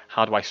think,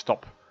 how do I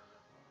stop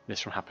this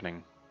from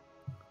happening?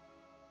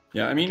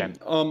 Yeah, I mean,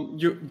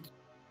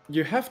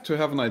 you have to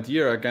have an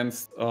idea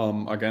against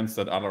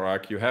that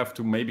Alarak. You have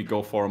to maybe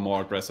go for a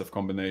more aggressive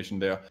combination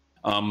there.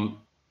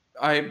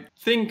 I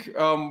think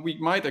we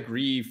might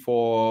agree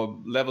for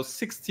level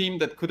 6 team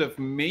that could have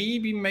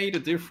maybe made a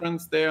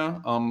difference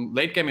there.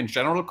 Late game in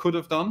general could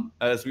have done,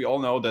 as we all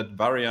know that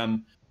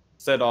Varian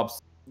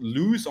setups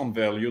lose on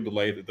value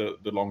the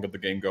longer the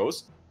game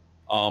goes.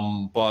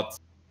 But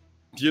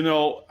you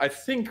know, I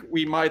think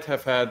we might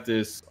have had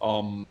this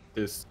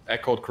this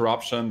echoed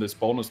corruption, this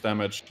bonus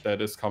damage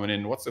that is coming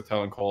in. What's the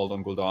talent called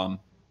on Gul'dan?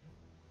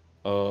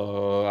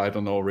 I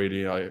don't know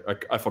really.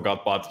 I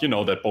forgot, but you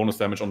know, that bonus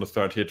damage on the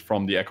third hit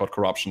from the echoed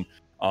corruption.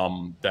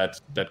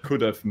 That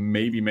could have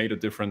maybe made a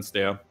difference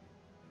there,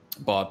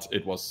 but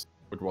it was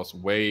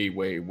way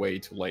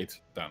too late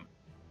then.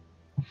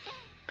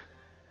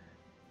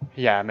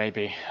 Yeah,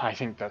 maybe. I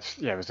think that's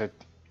it was a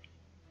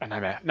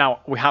nightmare.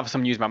 Now we have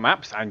some news about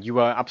maps, and you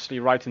were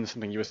absolutely right in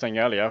something you were saying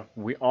earlier.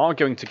 We are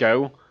going to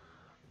go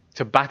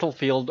to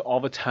Battlefield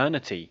of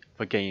Eternity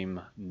for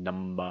game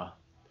number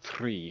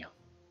 3.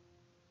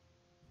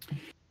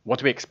 What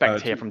do we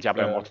expect here from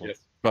Diablo Immortal?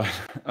 Yes. But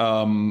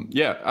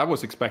yeah, I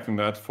was expecting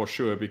that for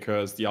sure,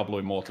 because Diablo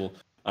Immortal,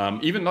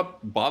 even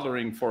not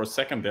bothering for a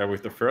second there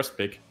with the first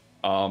pick,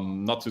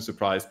 not too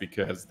surprised,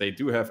 because they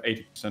do have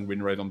 80%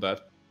 win rate on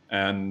that,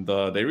 and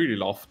they really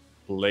love to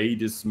play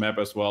this map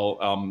as well.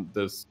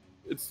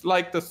 It's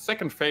like the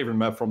second favorite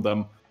map from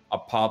them,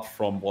 apart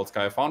from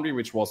Volskaya Foundry,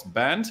 which was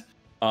banned.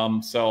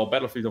 So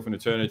Battlefield of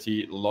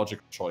Eternity,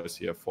 logical choice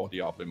here for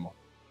Diablo Immortal.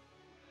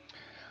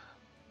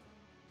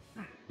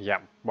 Yeah,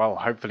 well,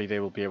 hopefully they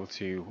will be able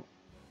to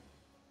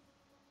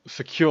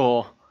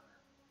secure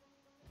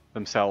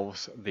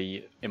themselves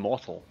the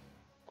Immortal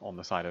on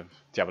the side of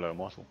Diablo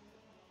Immortal.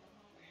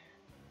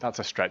 That's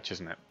a stretch,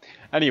 isn't it?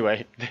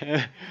 Anyway,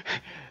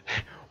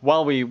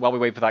 while we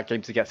wait for that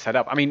game to get set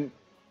up, I mean,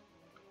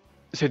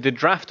 so the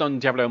draft on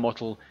Diablo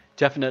Immortal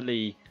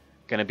definitely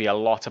going to be a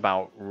lot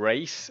about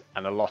race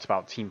and a lot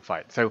about team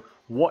fight. So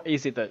what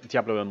is it that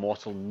Diablo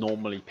Immortal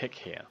normally pick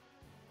here?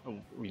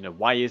 You know,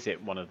 why is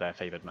it one of their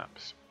favored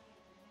maps?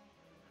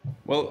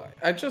 Well,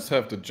 I just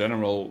have the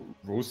general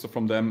roster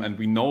from them, and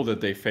we know that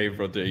they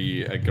favor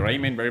the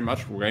Greymane very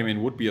much. Greymane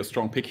would be a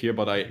strong pick here,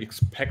 but I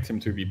expect him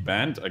to be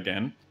banned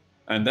again.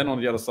 And then on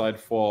the other side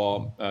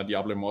for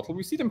Diablo Immortal,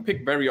 we see them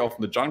pick very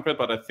often the Junkrat,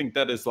 but I think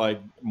that is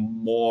like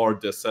more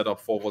the setup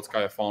for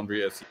Volskaya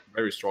Foundry, as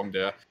very strong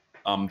there.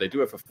 They do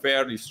have a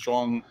fairly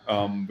strong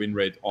win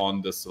rate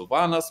on the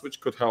Sylvanas,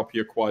 which could help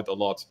here quite a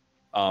lot.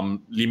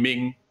 Li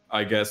Ming,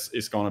 I guess,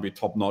 is going to be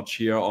top-notch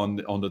here on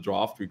the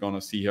draft. We're going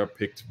to see her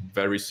picked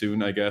very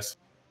soon, I guess.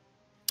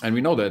 And we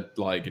know that,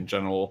 like, in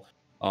general,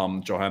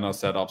 Johanna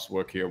setups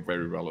work here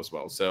very well as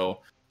well. So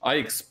I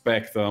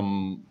expect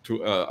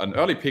to an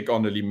early pick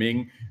on the Li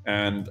Ming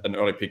and an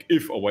early pick,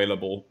 if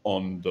available,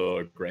 on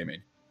the Grey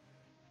main.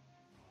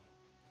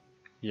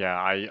 Yeah,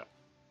 I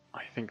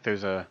think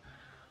those are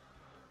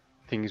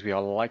things we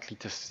are likely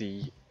to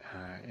see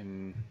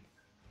in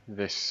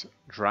this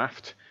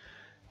draft.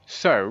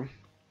 So,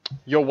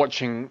 you're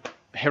watching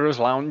Heroes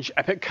Lounge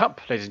Epic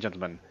Cup, ladies and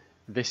gentlemen.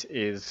 This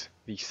is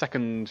the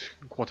second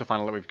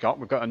quarterfinal that we've got.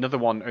 We've got another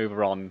one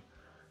over on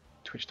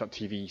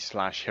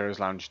twitch.tv/Heroes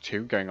Lounge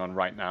 2 going on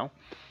right now.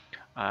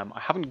 I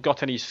haven't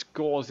got any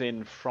scores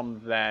in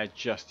from there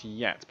just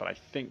yet, but I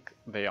think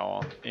they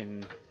are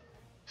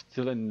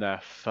still in their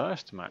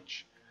first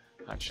match,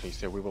 actually,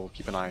 so we will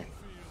keep an eye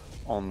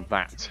on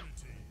that.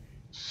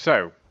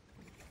 So,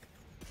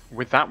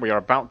 with that, we are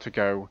about to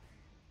go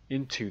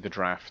into the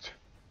draft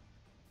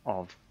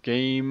of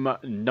game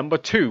number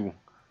 2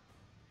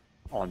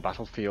 on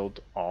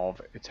Battlefield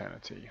of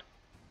Eternity.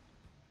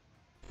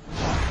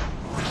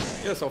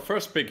 Yeah, so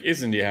first pick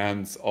is in the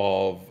hands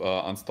of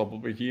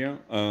Unstoppable here,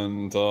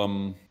 and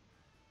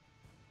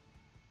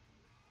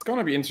it's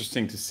gonna be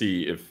interesting to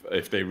see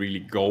if they really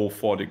go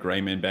for the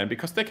Grey main ban,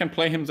 because they can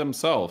play him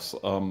themselves.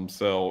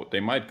 So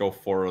they might go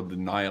for a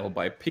denial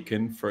by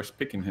first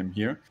picking him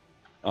here.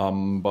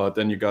 But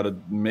then you gotta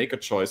make a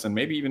choice and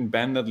maybe even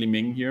ban that Li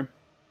Ming here,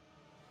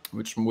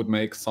 which would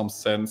make some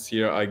sense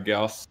here, I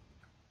guess.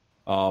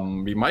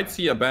 We might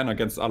see a ban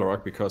against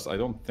Alarak, because I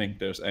don't think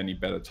there's any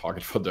better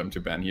target for them to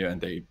ban here,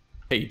 and they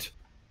paid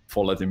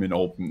for letting him in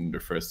open in the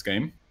first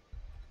game.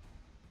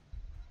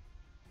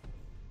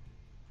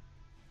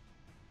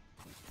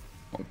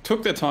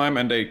 Took their time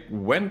and they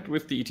went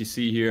with the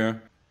ETC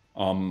here.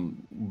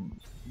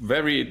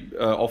 Very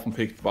often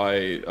picked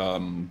by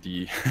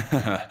the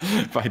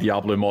by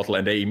Diablo Immortal,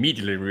 and they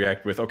immediately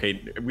react with,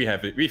 okay,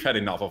 we've had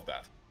enough of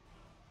that.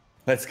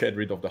 Let's get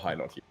rid of the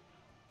highlight here.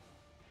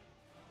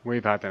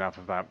 We've had enough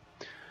of that.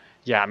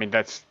 Yeah, I mean,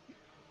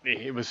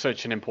 it was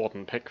such an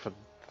important pick for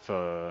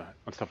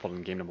Unstoppable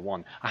in game number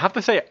 1. I have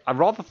to say, I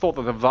rather thought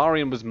that the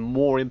Varian was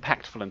more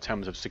impactful in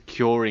terms of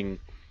securing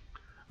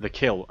the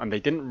kill, and they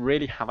didn't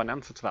really have an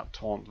answer to that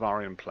taunt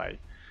Varian play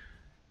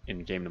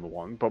in game number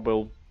 1, but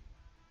we'll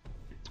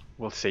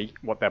see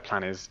what their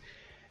plan is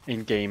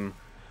in game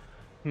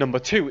number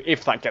 2,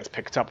 if that gets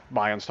picked up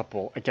by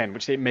Unstoppable again,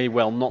 which it may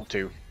well not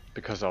do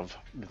because of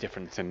the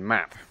difference in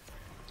map.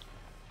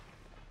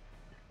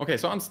 Okay,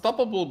 so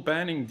Unstoppable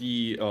banning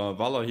the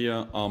Valor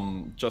here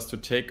just to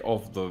take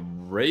off the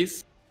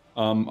race.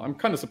 I'm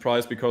kind of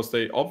surprised, because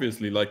they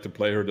obviously like to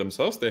play her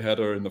themselves. They had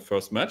her in the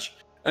first match.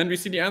 And we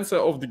see the answer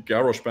of the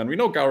Garrosh ban. We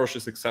know Garrosh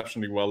is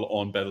exceptionally well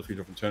on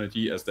Battlefield of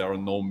Eternity, as there are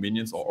no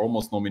minions, or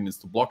almost no minions,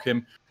 to block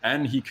him.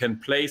 And he can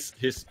place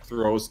his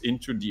throws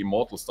into the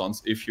Immortal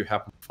stuns if you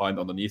happen to find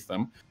underneath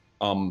them.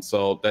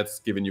 So that's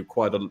giving you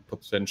quite a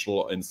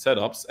potential in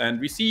setups. And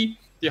we see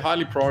the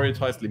highly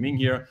prioritized Li Ming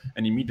here,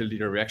 and immediately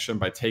the reaction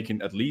by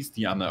taking at least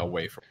Diana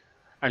away from.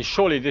 And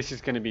surely this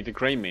is going to be the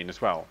Grey main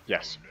as well.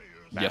 Yes.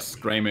 Yes,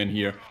 Grey main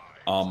here.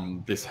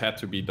 This had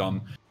to be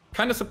done.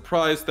 Kind of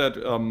surprised that,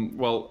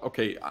 well,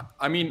 okay,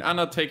 I mean,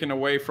 Anna taken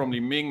away from Li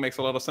Ming makes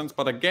a lot of sense,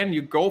 but again,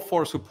 you go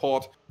for a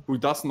support who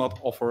does not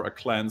offer a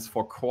cleanse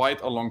for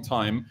quite a long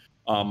time.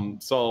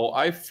 So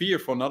I fear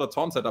for another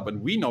taunt setup,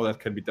 and we know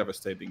that can be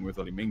devastating with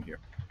Li Ming here.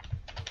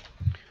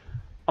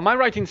 Am I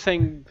right in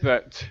saying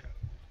that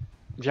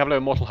Diablo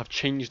Immortal have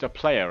changed a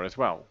player as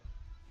well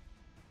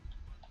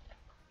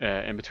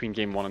in between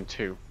game 1 and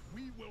 2?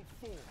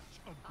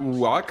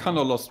 Ooh, I kind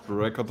of lost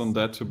record on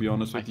that, to be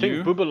honest with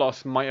you. I think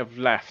Bubalos might have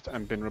left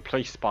and been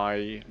replaced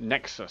by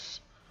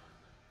Nexus.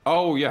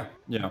 Oh, yeah.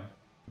 It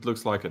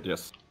looks like it,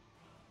 yes.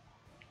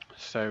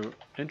 So,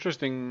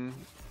 interesting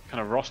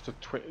kind of roster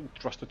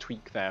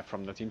tweak there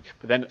from the team.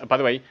 But then, by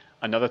the way,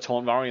 another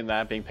taunt variant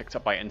there being picked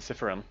up by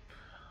Ensiferum.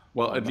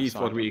 Well, at least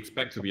what we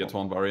expect to be a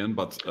taunt variant,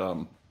 but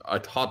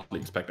I'd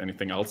hardly expect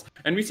anything else.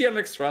 And we see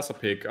Alex Strasser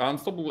pick.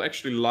 Unstoppable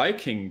actually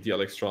liking the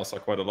Alex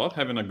Strasser quite a lot,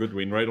 having a good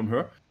win rate on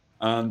her.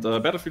 And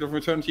Battlefield of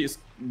Eternity is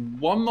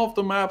one of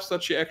the maps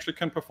that she actually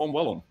can perform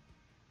well on.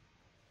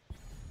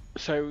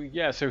 So,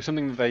 yeah, so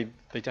something that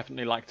they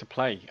definitely like to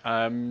play.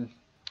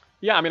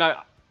 Yeah, I mean,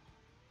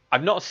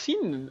 I've not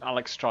seen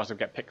Alex Strasser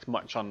get picked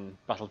much on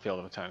Battlefield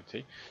of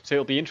Eternity. So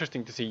it'll be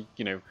interesting to see,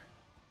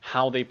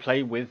 how they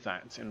play with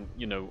that, and,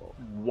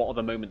 what are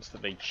the moments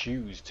that they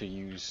choose to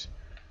use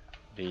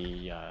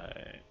the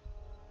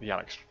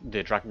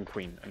Dragon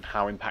Queen, and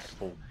how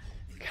impactful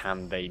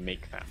can they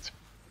make that.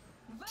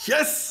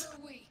 Yes!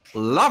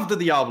 Love the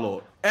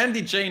Diablo and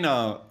the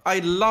Jaina. I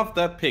love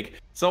that pick.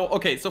 So,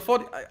 okay, so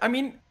I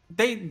mean,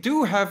 they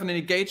do have an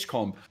engage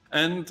comp,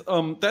 and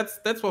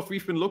that's what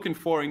we've been looking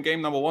for in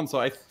game number 1. So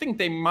I think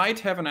they might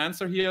have an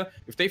answer here.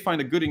 If they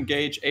find a good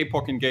engage,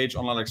 APOC engage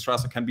on Alex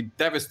Strasser can be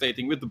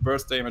devastating with the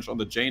burst damage on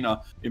the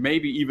Jaina. It may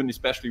be even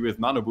especially with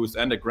Nano Boost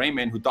and a Grey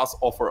main who does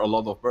offer a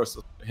lot of burst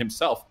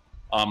himself.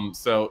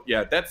 So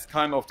yeah, that's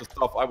kind of the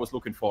stuff I was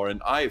looking for,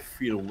 and I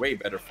feel way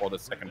better for the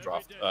second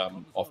draft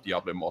of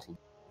Diablo Immortal.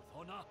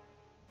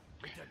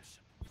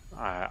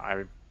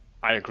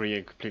 I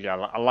agree completely.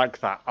 I like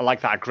that. I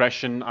like that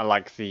aggression. I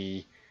like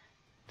the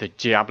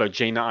Diablo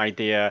Jaina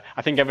idea.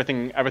 I think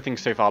everything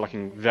so far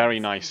looking very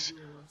nice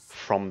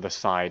from the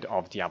side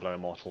of Diablo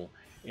Immortal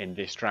in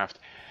this draft.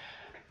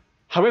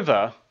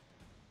 However,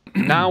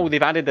 now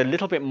they've added a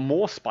little bit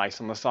more spice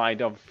on the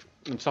side of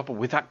Unstopable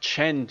with that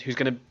Chen who's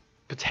going to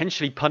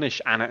potentially punish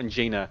Ana and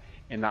Jaina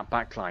in that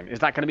backline. Is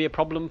that going to be a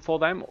problem for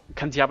them?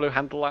 Can Diablo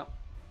handle that?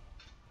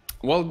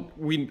 Well,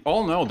 we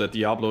all know that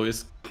Diablo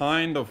is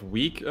kind of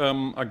weak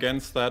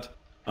against that.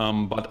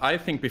 But I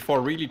think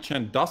before really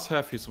Chen does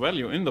have his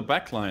value in the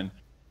backline,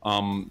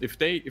 if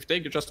they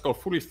just go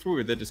fully through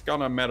it, it's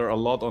gonna matter a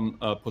lot on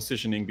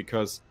positioning,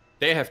 because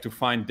they have to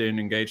find and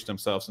engage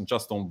themselves and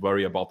just don't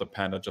worry about the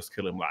Panda, just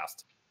kill him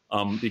last.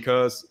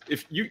 Because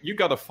if you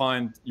gotta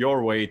find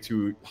your way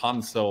to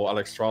Hanzo,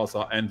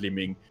 Alexstrasza, and Li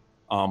Ming,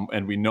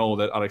 and we know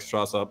that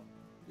Alexstrasza,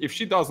 if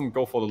she doesn't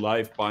go for the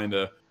life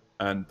binder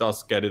and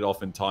does get it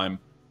off in time,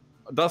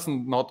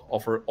 doesn't not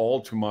offer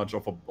all too much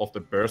of the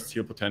burst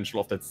heal potential,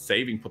 of that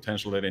saving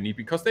potential that they need,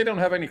 because they don't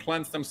have any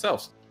clans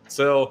themselves.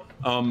 So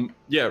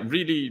yeah,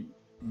 really,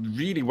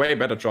 really way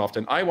better draft,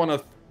 and I want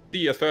to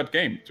see a third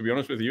game, to be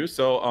honest with you.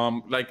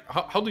 So like,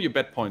 how do you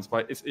bet points?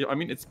 I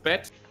mean, it's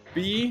bet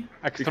B,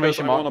 exclamation because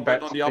I mark, want to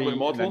bet on Diablo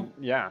Immortal.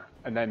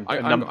 And then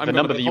the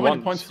number that you want. How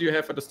many points do you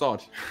have at the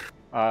start?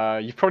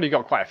 You've probably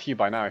got quite a few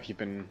by now if you've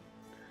been...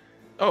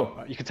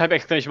 Oh. You can type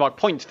exclamation mark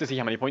points to see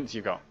how many points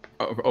you've got.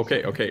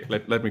 Okay.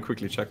 Let me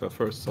quickly check that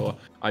first. So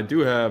I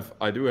do have.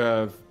 I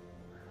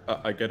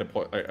get a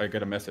point. I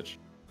get a message.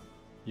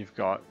 You've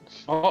got.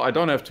 Oh, I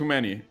don't have too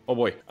many. Oh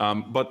boy.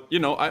 But you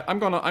know, I'm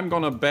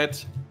gonna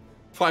bet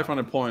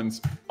 500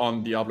 points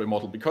on Diablo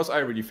Immortal, because I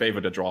really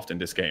favor the draft in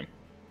this game.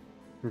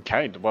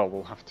 Okay. Well,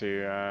 we'll have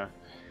to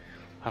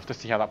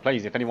see how that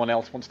plays. If anyone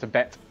else wants to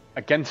bet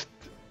against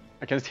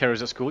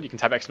Heroes at School, you can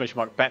type exclamation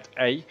mark bet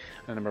A and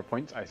a number of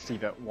points. I see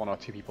that 1 or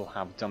 2 people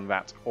have done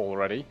that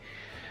already.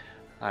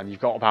 And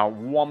you've got about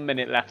 1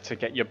 minute left to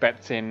get your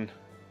bets in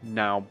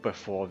now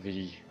before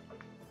the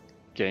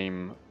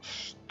game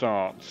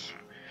starts.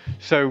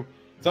 So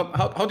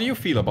how do you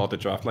feel about the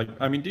draft? Like,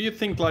 I mean, do you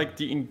think like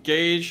the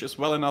engage is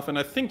well enough? And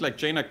I think like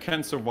Jaina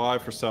can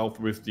survive herself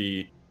with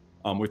the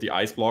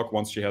ice block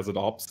once she has it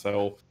up.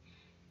 So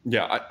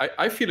yeah,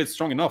 I feel it's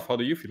strong enough. How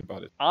do you feel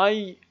about it?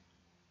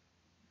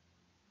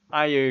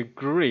 I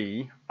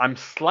agree. I'm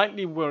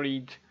slightly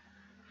worried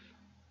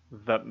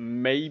that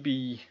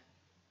maybe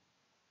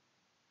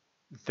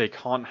they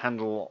can't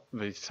handle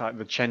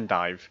the Chen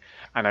dive,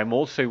 and I'm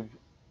also,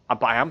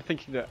 but I am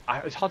thinking that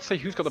it's hard to say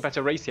who's got the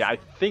better race here. I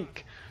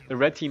think the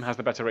red team has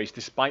the better race,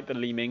 despite the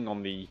Li Ming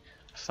on the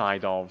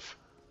side of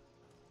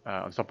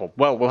Unstoppable.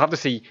 Well, we'll have to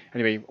see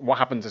anyway what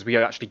happens as we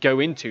actually go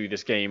into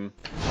this game.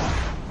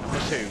 Number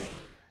 2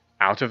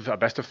 out of a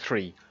best of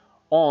 3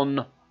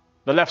 on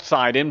the left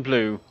side in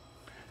blue.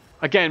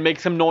 Again, make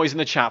some noise in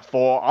the chat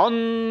for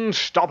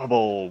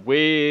Unstoppable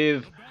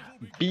with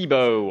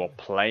Bibo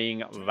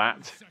playing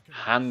that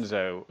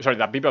Hanzo. Sorry,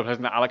 that Bibo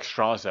playing that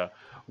Alexstrasza.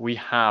 We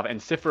have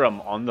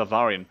Enciferum on the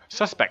Varian,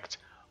 Suspect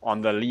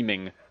on the Li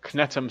Ming,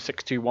 Knetum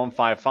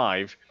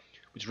 62155,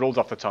 which rolls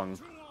off the tongue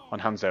on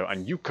Hanzo,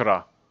 and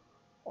Yukara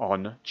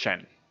on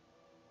Chen.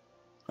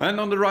 And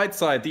on the right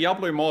side,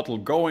 Diablo Immortal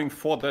going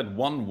for that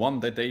 1-1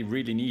 that they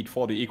really need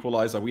for the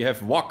equalizer. We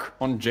have Wok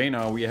on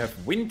Jaina, we have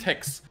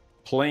Wintex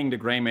playing the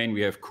Greymane,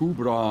 we have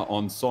Kubra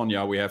on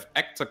Sonya, we have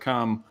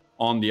Ectacam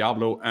on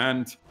Diablo,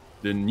 and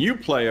the new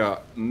player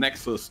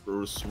Nexus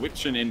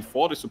switching in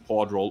for the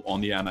support role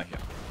on the Ana here.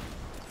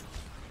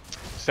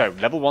 So,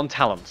 level 1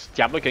 talents.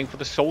 Diablo going for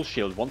the Soul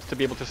Shield, wants to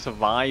be able to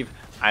survive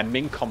a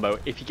Ming combo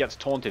if he gets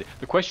taunted.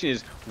 The question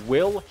is,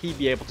 will he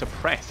be able to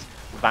press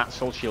that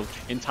Soul Shield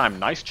in time?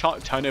 Nice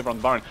turnover on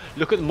Varian.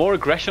 Look at more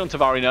aggression onto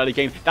Varian early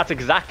game. That's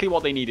exactly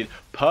what they needed.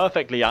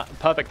 Perfect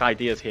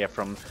ideas here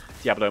from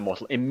Diablo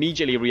Immortal.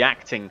 Immediately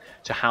reacting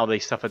to how they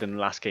suffered in the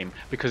last game.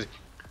 Because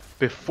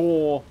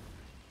before...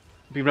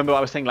 If you remember what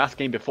I was saying last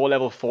game, before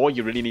level 4,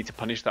 you really need to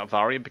punish that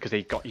Varian because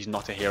he's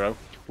not a hero.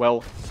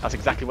 Well, that's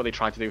exactly what they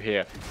tried to do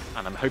here.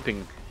 And I'm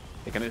hoping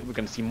we're going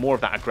to see more of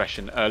that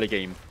aggression early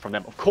game from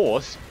them. Of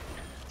course,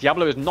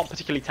 Diablo is not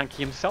particularly tanky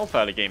himself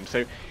early game, so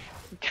it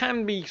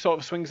can be sort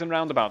of swings and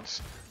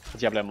roundabouts for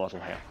Diablo Immortal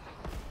here.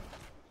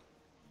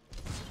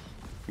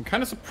 I'm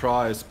kind of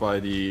surprised by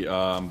the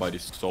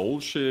Soul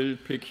Shield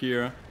pick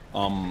here.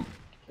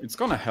 It's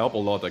gonna help a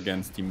lot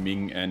against the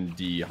Ming and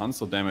the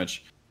Hanzo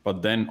damage,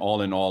 but then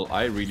all in all,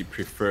 I really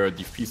prefer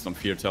the Feast on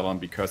Fear Talon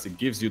because it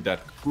gives you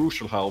that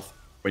crucial health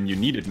when you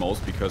need it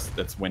most, because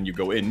that's when you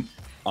go in.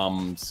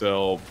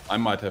 So I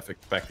might have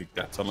expected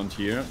that talent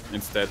here.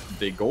 Instead,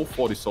 they go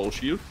for the Soul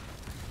Shield.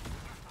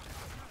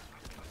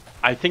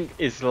 I think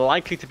it's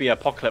likely to be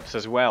Apocalypse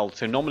as well.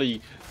 So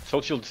normally,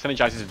 Soul Shield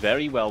synergizes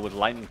very well with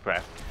Lightning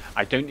Breath.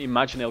 I don't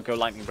imagine they'll go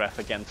Lightning Breath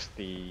against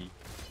the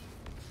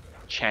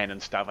Chen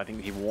and stuff. I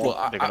think they're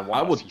going to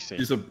want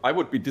CC. I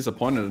would be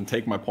disappointed and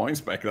take my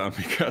points back then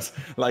because,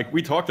 like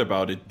we talked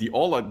about it, the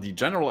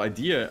general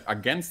idea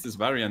against this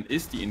variant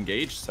is the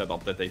engage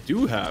setup that they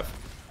do have.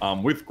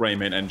 with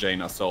Greymane and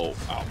Jaina, so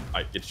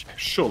it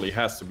surely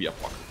has to be a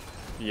pocket.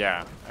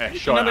 Yeah,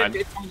 sure.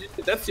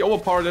 That's the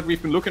overpower that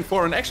we've been looking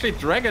for, and actually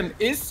Dragon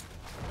is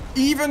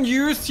even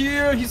used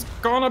here. He's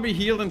gonna be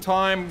healed in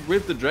time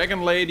with the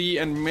Dragon Lady,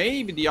 and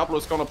maybe Diablo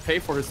is gonna pay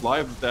for his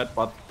life with that,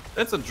 but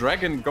that's a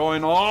Dragon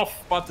going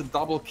off, but the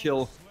double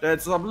kill,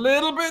 that's a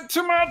little bit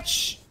too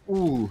much.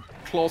 Ooh,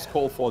 close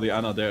call for the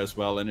Ana there as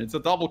well, and it's a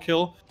double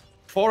kill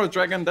for a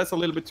Dragon. That's a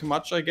little bit too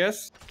much, I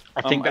guess.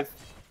 I think that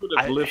could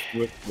have lived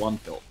with one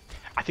kill.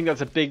 I think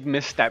that's a big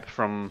misstep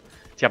from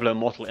Diablo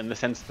Immortal in the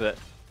sense that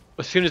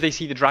as soon as they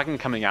see the dragon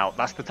coming out,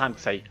 that's the time to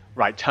say,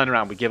 right, turn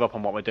around, we give up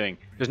on what we're doing.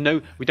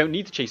 We don't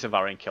need to chase a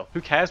variant kill.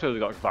 Who cares whether we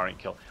got a variant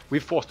kill?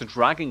 We've forced a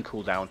dragon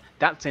cooldown.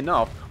 That's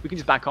enough. We can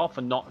just back off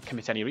and not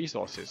commit any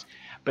resources.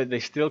 But they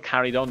still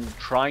carried on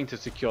trying to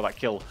secure that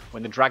kill.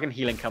 When the dragon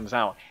healing comes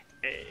out,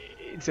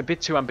 it's a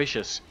bit too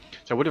ambitious.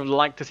 So I would have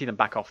liked to see them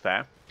back off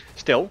there.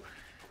 Still,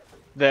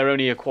 they're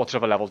only a quarter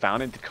of a level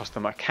down. It did cost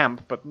them a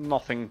camp, but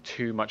nothing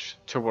too much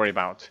to worry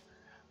about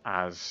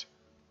as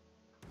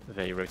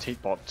they rotate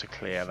bot to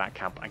clear that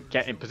camp and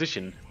get in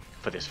position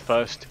for this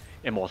first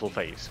Immortal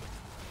phase.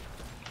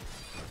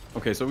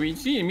 Okay, so we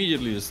see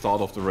immediately the start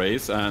of the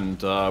race,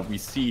 and we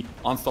see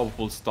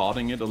Unstoppable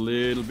starting it a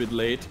little bit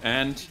late,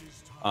 and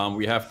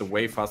we have the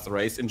way faster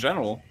race in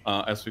general,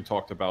 as we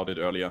talked about it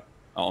earlier,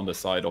 on the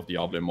side of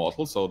Diablo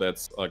Immortal, so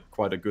that's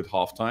quite a good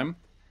halftime.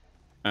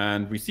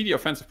 And we see the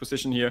offensive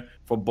position here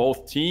for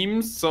both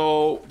teams.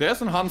 So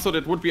there's an Hanzo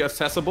that would be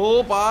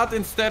accessible, but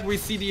instead we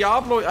see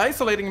Diablo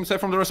isolating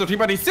himself from the rest of the team,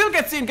 but he still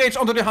gets the engage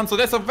onto the Hanzo.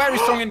 That's a very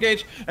strong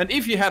engage. And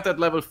if he had that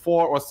level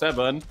 4 or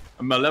 7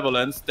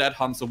 Malevolence, that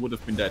Hanzo would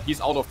have been dead. He's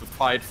out of the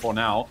fight for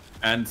now.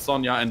 And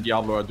Sonya and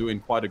Diablo are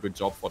doing quite a good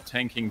job for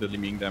tanking the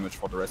limiting damage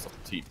for the rest of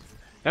the team.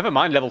 Never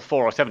mind level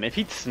 4 or 7. If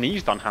he'd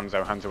sneezed on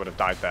Hanzo, Hanzo would have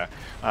died there.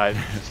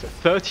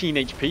 13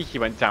 HP he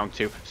went down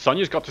to.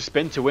 Sonya's got to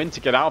spin to win to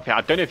get out of here.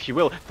 I don't know if he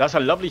will. That's a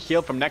lovely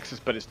heal from Nexus,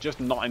 but it's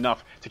just not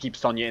enough to keep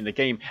Sonya in the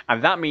game.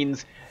 And that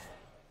means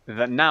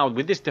that now,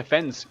 with this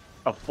defense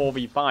of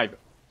 4v5,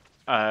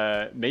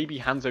 maybe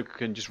Hanzo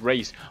can just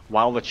race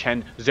while the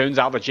Chen zones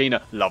out the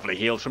Jaina. Lovely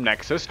heals from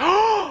Nexus.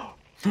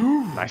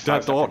 Nice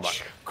that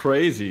dodge.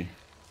 Crazy.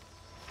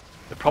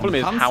 The problem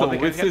is, how are they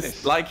going to get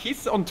this? Like,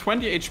 he's on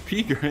 20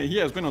 HP. He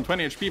has been on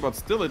 20 HP, but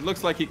still, it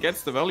looks like he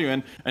gets the value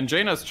in. And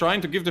Jaina is trying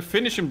to give the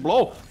finishing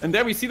blow. And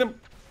there we see them.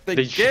 They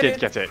get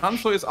it.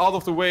 Hanzo is out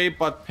of the way,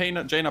 but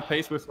Jaina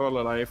pays with her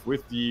life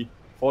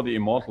for the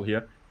Immortal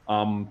here.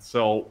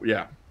 So,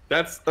 yeah.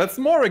 That's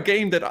more a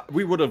game that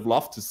we would have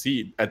loved to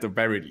see at the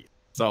very least.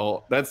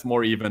 So, that's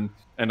more even.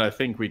 And I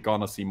think we're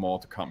gonna see more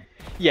to come.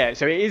 Yeah,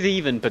 so it is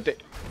even, but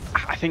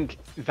I think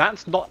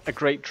that's not a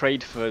great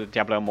trade for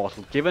Diablo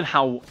Immortal, given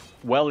how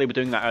well they were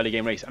doing that early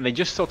game race. And they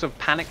just sort of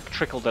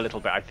panic-trickled a little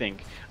bit, I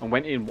think, and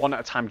went in one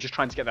at a time, just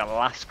trying to get that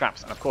last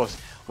scraps. And of course,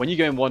 when you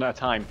go in one at a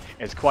time,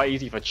 it's quite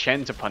easy for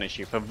Chen to punish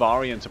you, for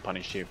Varian to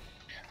punish you.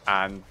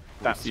 And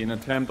that's an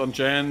attempt on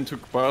Chen to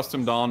burst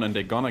him down, and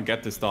they're gonna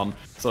get this done.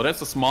 So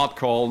that's a smart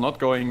call, not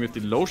going with the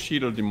low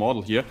shielded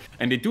Immortal here.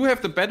 And they do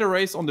have the better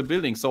race on the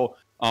building, so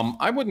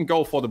I wouldn't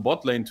go for the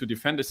bot lane to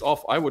defend this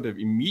off. I would have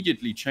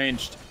immediately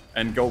changed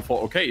and go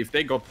for, okay, if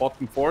they got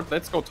bottom forward,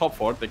 let's go top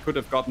forward. They could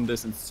have gotten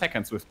this in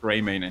seconds with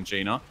Greymane and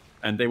Jaina,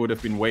 and they would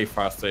have been way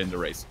faster in the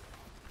race.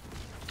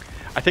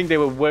 I think they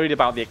were worried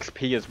about the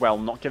XP as well,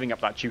 not giving up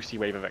that juicy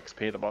wave of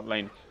XP at the bot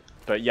lane.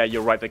 But yeah,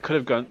 you're right, they could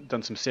have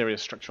done some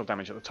serious structural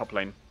damage at the top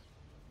lane.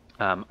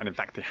 And in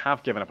fact, they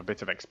have given up a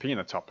bit of XP in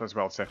the top as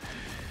well, so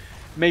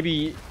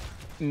maybe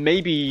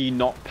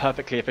not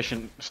perfectly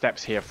efficient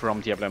steps here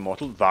from Diablo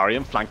Immortal.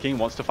 Varian flanking,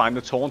 wants to find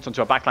the taunt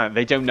onto a backline.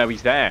 They don't know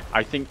he's there.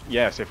 I think,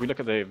 yes, if we look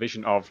at the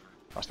vision of...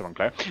 That's the wrong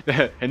player.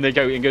 In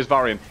goes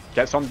Varian.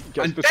 Gets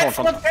the taunt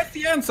on. That's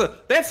the answer.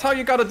 That's how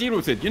you gotta deal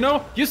with it, you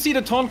know? You see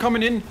the taunt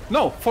coming in.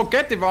 No,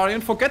 forget the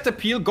Varian, forget the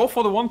peel. Go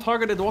for the one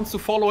target that wants to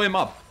follow him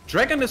up.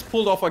 Dragon is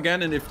pulled off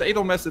again, and if they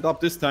don't mess it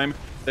up this time,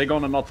 they're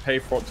gonna not pay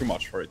for too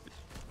much for it.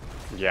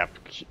 Yeah,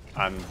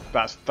 and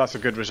that's a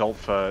good result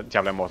for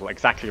Diablo Immortal.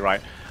 Exactly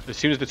right. As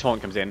soon as the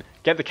taunt comes in,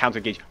 get the counter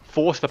engage,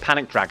 force the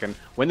panic dragon.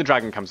 When the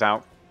dragon comes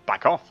out,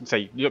 back off and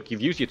say, look,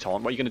 you've used your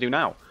taunt, what are you going to do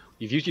now?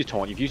 You've used your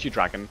taunt, you've used your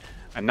dragon,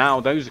 and now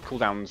those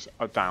cooldowns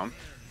are down.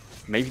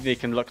 Maybe they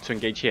can look to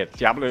engage here.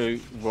 Diablo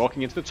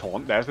walking into the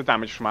taunt, there's the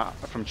damage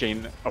from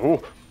Jane.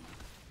 Oh,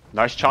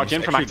 nice charge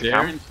in from active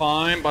there in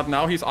time, but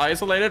now he's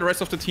isolated. The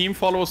rest of the team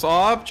follows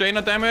up.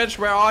 Jaina damage,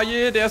 where are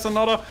you? There's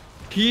another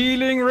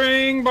healing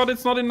ring, but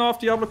it's not enough.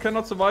 Diablo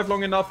cannot survive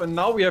long enough, and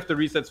now we have the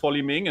resets for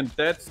Li Ming, and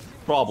that's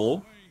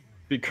trouble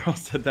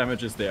because the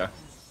damage is there.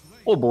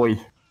 Oh boy.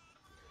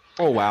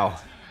 Oh wow.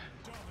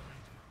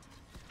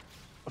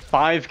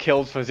 5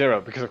 kills for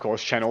 0, because of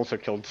course Chen also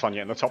killed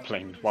Sonya in the top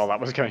lane while that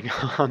was going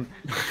on.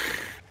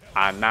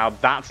 And now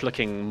that's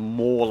looking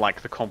more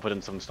like the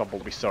confidence of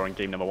Unstoppable we saw in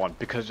game number 1,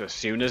 because as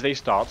soon as they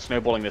start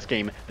snowballing this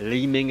game,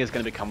 Li Ming is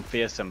going to become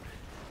fearsome.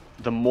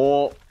 The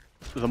more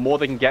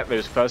they can get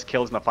those first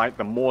kills in the fight,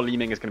 the more Li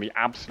Ming is going to be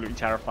absolutely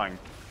terrifying.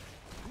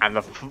 And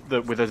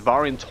with the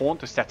Varian taunt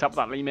to set up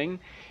that Li Ming,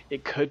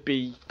 it could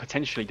be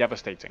potentially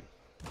devastating.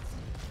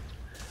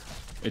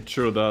 It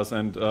sure does,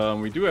 and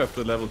we do have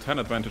the level 10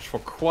 advantage for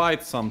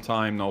quite some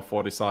time now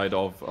for the side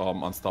of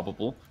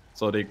Unstoppable.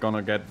 So they're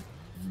gonna get,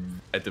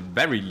 at the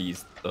very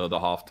least, the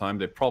halftime.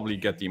 They probably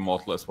get the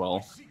Immortal as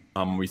well.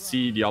 We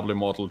see Diablo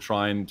Immortal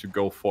trying to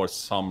go for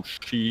some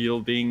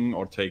shielding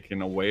or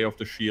taking away of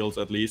the shields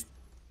at least.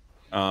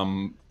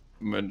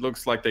 It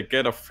looks like they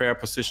get a fair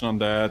position on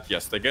that.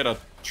 Yes, they get a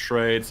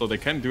trade, so they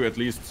can do at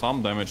least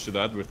some damage to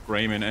that with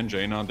Grayman and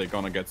Jaina. They're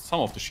gonna get some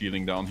of the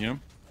shielding down here.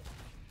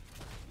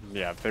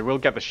 Yeah, they will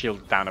get the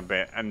shield down a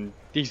bit and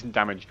decent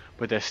damage,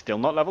 but they're still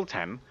not level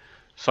 10.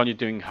 Sonya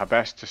doing her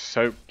best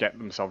to get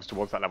themselves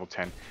towards that level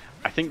 10.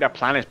 I think their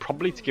plan is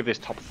probably to give this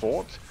top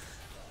fort.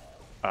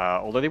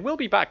 Although they will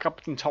be back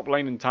up in top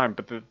lane in time,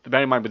 but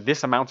bear in mind with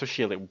this amount of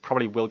shield, it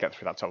probably will get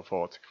through that top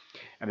fort.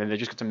 And then they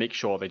just got to make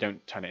sure they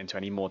don't turn it into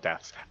any more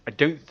deaths. I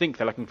don't think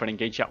they're looking for an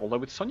engage yet, although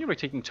with Sonya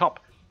rotating top,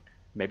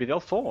 maybe they'll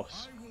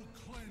force.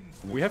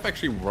 We have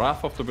actually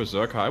Wrath of the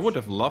Berserker. I would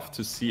have loved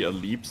to see a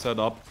leap set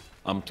up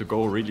to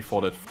go really for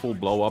that full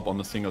blow up on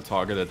a single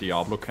target that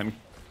Diablo can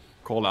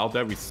call out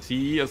there. We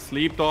see a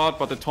sleep dot,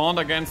 but the taunt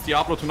against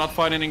Diablo to not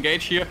fight and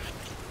engage here.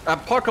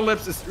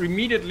 Apocalypse is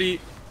immediately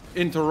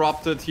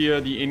interrupted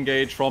here, the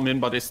engage from him,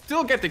 but they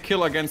still get the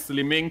kill against the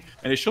Li Ming,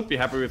 and they should be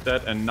happy with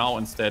that, and now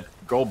instead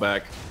go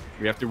back.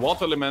 We have the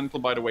Water Elemental,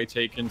 by the way,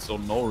 taken, so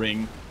no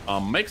ring.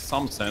 Makes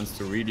some sense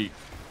to really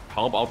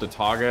help out the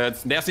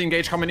targets. There's the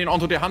engage coming in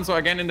onto the Hanzo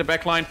again in the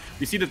backline.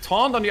 We see the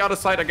taunt on the other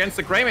side against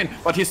the Greyman,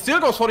 but he still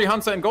goes for the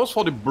Hanzo and goes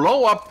for the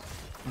blow up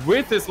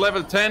with his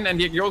level 10,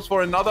 and he goes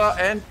for another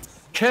and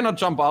cannot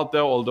jump out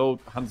there, although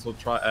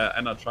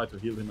Anna tried to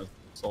heal him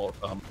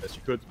as she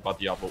could, but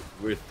Diablo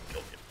will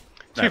kill him.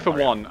 2 for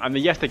 1, and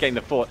yes, they're getting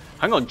the fort.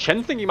 Hang on,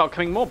 Chen's thinking about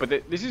coming more, but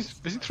this is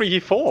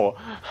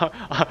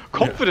 3v4.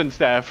 Confidence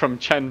there from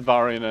Chen,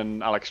 Varian,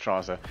 and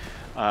Alexstrasza.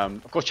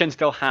 Of course, Chen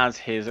still has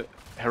his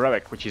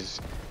heroic, which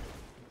is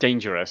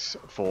dangerous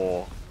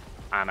for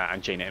Anna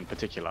and Jaina in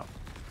particular.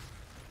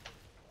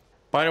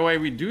 By the way,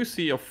 we do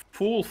see a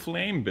full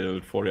flame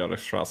build for the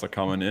Alexstrasza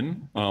coming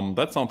in.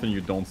 That's something you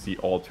don't see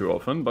all too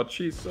often, but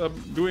she's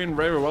doing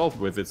very well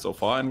with it so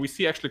far. And we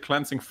see actually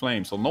Cleansing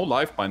Flame, so no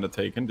life binder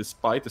taken,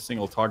 despite the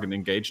single target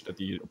engaged that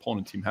the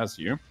opponent team has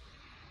here.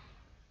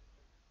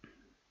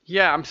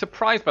 Yeah, I'm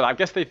surprised by that. I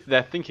guess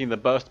they're thinking the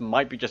burst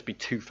might just be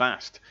too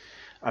fast.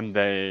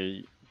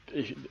 And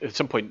at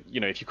some point,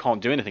 you know, if you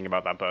can't do anything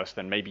about that burst,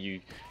 then maybe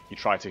you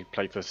try to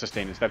play for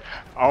sustain instead.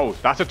 Oh,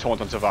 that's a taunt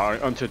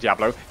onto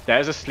Diablo.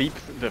 There's a sleep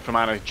from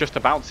Anna, just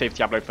about saved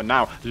Diablo for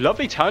now.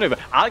 Lovely turnover.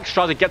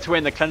 Alexstrasza gets away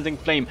in the Cleansing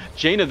Flame.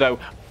 Jaina, though,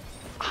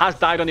 has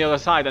died on the other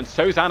side, and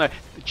so's Anna.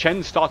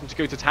 Chen's starting to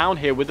go to town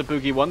here with the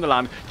Boogie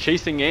Wonderland,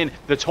 chasing in.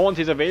 The taunt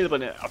is available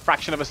in a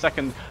fraction of a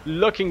second,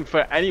 looking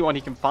for anyone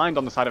he can find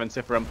on the side of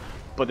Ensiferum,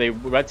 but the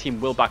red team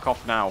will back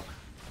off now.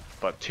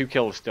 But 2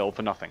 kills still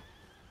for nothing.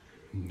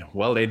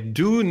 Well, they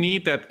do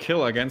need that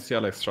kill against the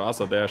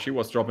Alexstrasza there. She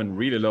was dropping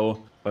really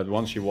low, but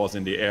once she was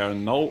in the air,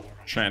 no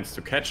chance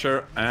to catch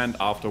her. And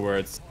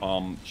afterwards,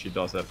 she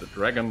does have the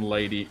Dragon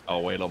Lady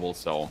available.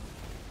 So,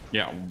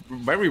 yeah,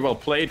 very well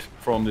played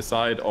from the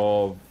side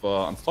of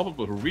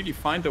Unstoppable to really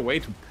find a way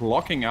to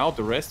blocking out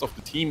the rest of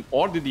the team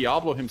or the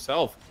Diablo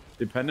himself,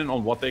 depending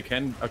on what they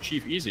can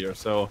achieve easier.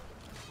 So,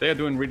 they are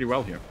doing really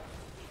well here.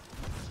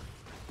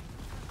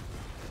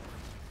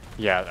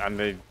 Yeah,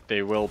 and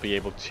they will be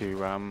able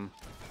to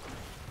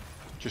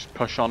just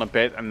push on a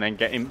bit and then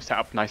get him set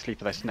up nicely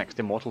for this next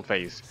Immortal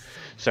phase.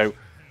 So,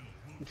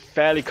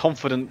 fairly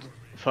confident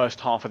first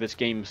half of this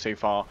game so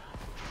far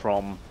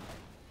from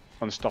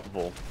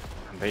Unstoppable.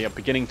 And they are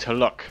beginning to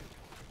look,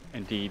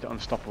 indeed,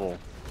 unstoppable.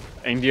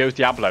 Indio's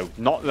Diablo,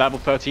 not level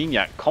 13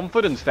 yet.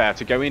 Confidence there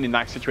to go in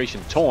that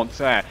situation. Taunts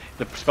there.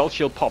 The spell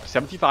shield pops.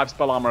 75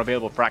 spell armor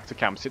available for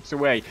Acticam. Sits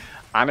away.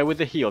 Anna with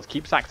the heals.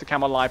 Keeps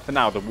Acticam alive for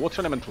now. The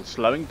Water Elemental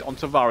slowing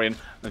onto Varian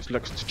and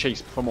looks to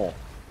chase for more.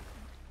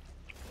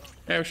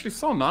 I actually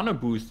saw Nano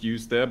Boost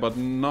used there, but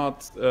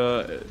not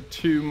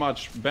too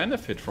much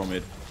benefit from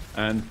it.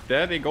 And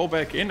there they go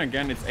back in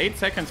again. It's 8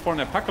 seconds for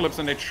an Apocalypse,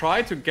 and they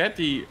try to get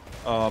the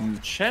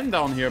Chen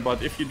down here,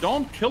 but if you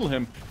don't kill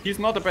him, he's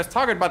not the best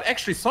target. But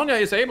actually, Sonya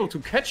is able to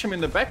catch him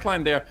in the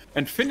backline there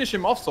and finish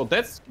him off. So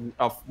that's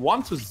a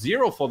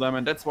 1-0 for them,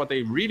 and that's what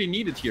they really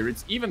needed here.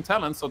 It's even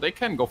talent, so they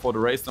can go for the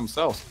race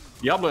themselves.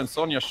 Diablo and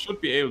Sonya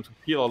should be able to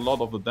peel a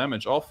lot of the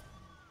damage off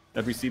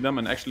that we see them,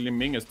 and actually Li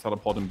Ming is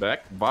teleporting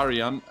back.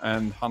 Varian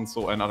and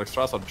Hanzo and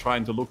Alexstrasza are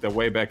trying to look their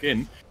way back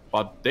in,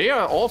 but they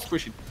are all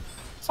squishy,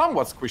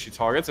 somewhat squishy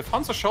targets. If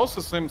Hanzo shows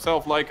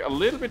himself like a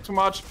little bit too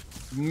much,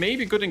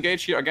 maybe good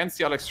engage here against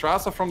the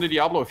Alexstrasza from the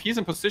Diablo. If he's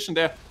in position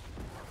there,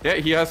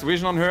 he has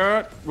vision on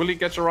her. Will he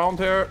get around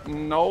her?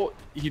 No,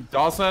 he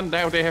doesn't.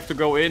 Now they have to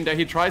go in. There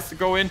he tries to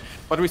go in,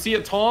 but we see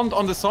a taunt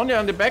on the Sonya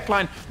in the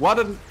backline. What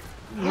a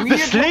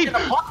weird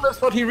Apocalypse,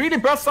 but he really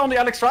bursts down the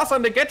Alexstrasza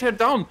and they get her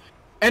down.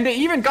 And they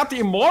even got the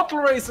Immortal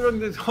Racer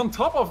on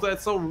top of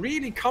that. So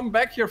really come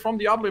back here from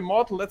Diablo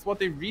Immortal. That's what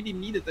they really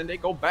needed. And they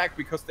go back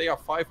because they are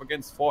 5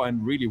 against 4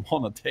 and really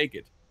want to take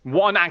it.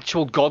 What an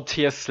actual god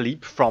tier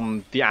sleep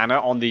from the Ana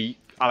on the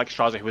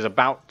Alexstrasza, who was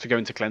about to go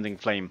into Cleansing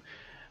Flame.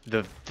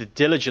 The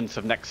diligence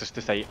of Nexus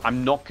to say,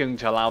 I'm not going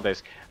to allow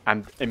this,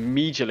 and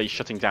immediately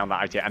shutting down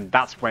that idea. And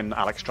that's when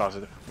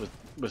Alexstrasza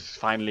was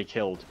finally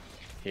killed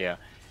here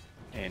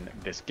in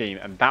this game.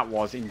 And that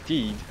was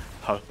indeed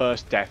her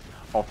first death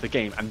of the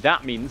game. And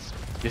that means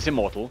this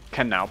Immortal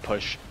can now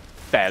push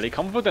fairly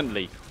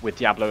confidently with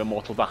Diablo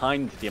Immortal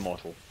behind the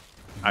Immortal.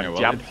 And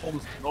yeah, well, it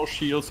holds no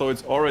shield, so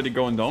it's already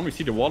going down. We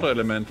see the Water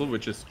Elemental,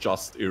 which is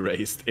just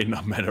erased in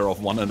a matter of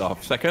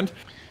 1.5 seconds.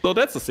 So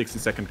that's a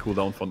 60-second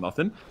cooldown for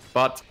nothing.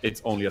 But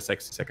it's only a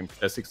 60-second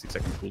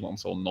cooldown,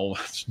 so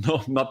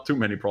not too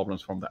many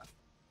problems from that.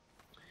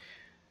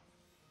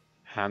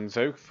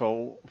 Hanzo,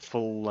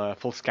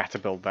 full scatter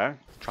build there.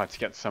 Tried to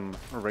get some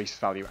race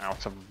value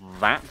out of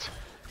that.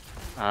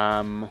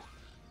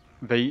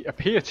 They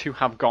appear to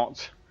have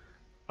got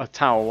a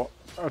tower,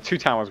 2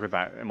 towers with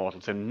that Immortal,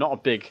 so not a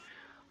big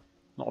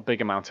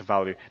amount of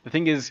value. The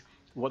thing is,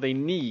 what they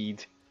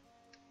need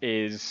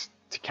is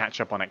to catch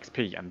up on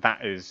XP, and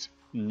that is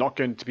not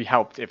going to be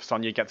helped if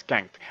Sonya gets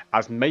ganked,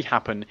 as may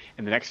happen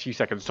in the next few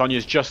seconds.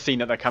 Sonya's just seen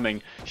that they're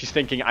coming. She's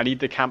thinking, I need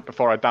the camp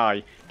before I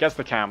die. Gets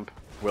the camp,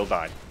 will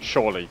die.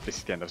 Surely this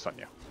is the end of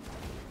Sonya.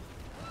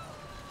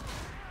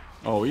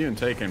 Oh, even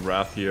taking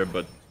Wrath here,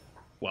 but,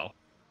 well,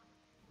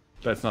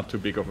 that's not too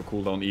big of a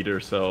cooldown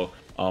either, so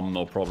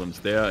no problems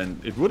there.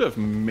 And it would have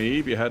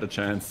maybe had a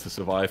chance to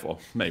survive, or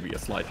maybe a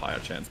slight higher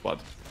chance, but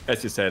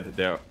as you said,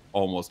 there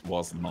almost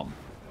was none.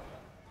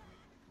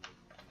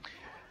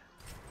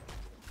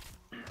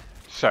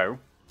 So,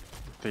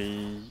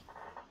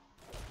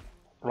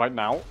 right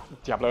now,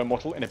 Diablo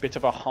Immortal in a bit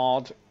of a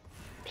hard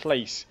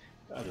place.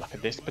 Look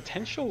at this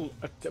potential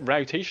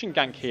rotation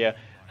gank here.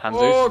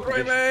 Hanzo's oh,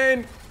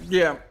 Greymane!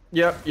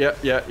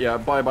 Yeah.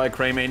 Bye-bye,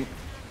 Greymane.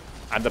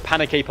 And the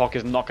Panic APOC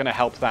is not going to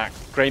help that.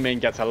 Greymane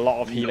gets a lot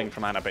of healing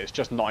from Ana, but it's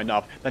just not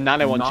enough. The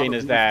Nano on Jane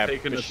is there,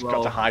 but she's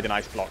got to hide an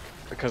Ice Block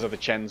because of the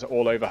Chens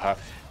all over her.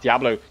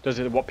 Diablo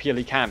does what PL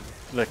he can.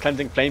 The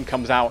Cleansing Flame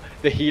comes out,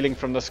 the healing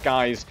from the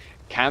skies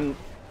can...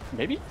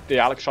 Maybe the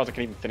Alexstrasza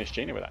can even finish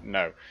Jaina with that?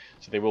 No.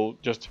 So they will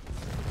just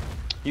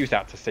use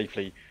that to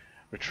safely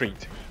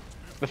retreat.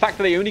 The fact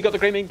that they only got the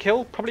Greymane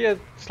kill, probably a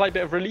slight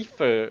bit of relief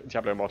for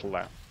Diablo Immortal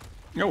there.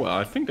 Oh, well,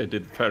 I think they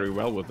did very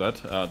well with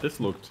that. This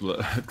looked,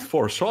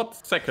 for a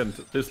short second,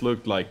 this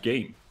looked like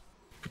game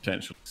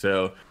potential.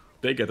 So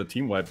they get a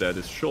team wipe there.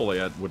 This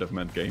surely would have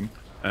meant game.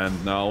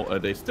 And now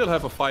they still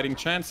have a fighting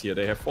chance here.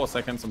 They have 4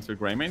 seconds until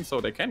Greymane, so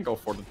they can go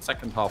for the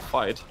second half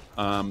fight.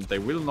 They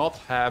will not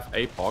have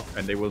APOC,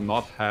 and they will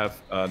not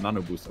have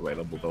Nano Boost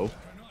available, though.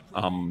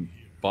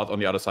 But on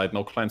the other side,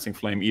 no Cleansing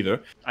Flame either.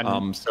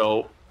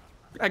 So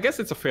I guess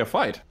it's a fair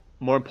fight.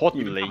 More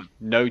importantly,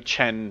 no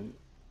Chen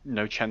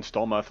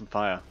Storm, Earth and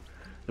Fire.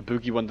 The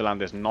Boogie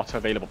Wonderland is not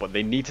available, but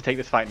they need to take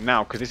this fight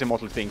now because this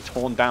Immortal is being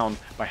torn down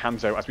by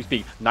Hanzo as we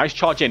speak. Nice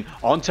charge in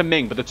onto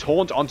Ming, but the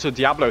taunt onto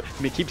Diablo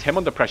keeps him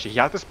under pressure. He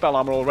has the spell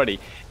armor already.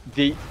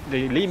 The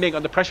Li Ming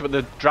under pressure, but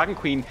the Dragon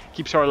Queen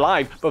keeps her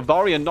alive. But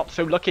Varian not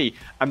so lucky.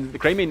 And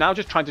Greymane now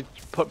just trying to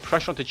put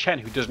pressure onto Chen,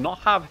 who does not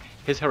have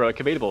his heroic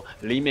available.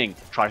 Li Ming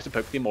tries to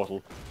poke the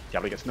Immortal.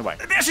 Diablo gets in the way.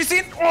 There she's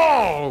in!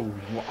 Oh!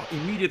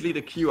 Immediately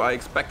the Q. I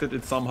expected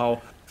it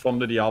somehow from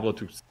the Diablo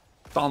to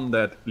stun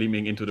that Li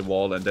Ming into the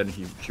wall, and then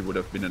she would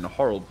have been in a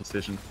horrible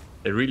position.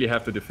 They really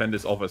have to defend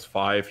this off as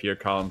 5 here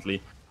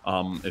currently.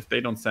 If they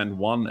don't send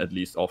 1 at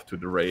least off to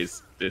the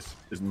race, this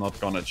is not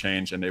gonna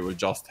change, and they will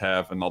just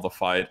have another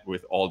fight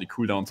with all the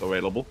cooldowns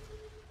available.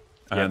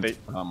 And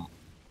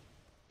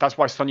that's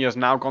why Sonya's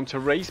now gone to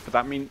race, but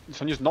that means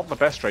Sonya's not the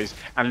best race,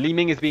 and Li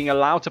Ming is being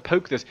allowed to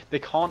poke this. They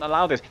can't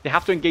allow this. They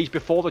have to engage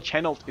before the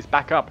Chen ult is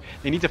back up.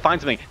 They need to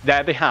find something.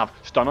 There they have.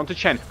 Stun onto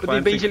Chen, but they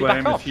immediately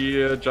back off.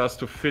 Here just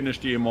to finish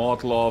the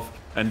Immortal off,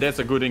 and that's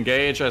a good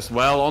engage as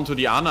well onto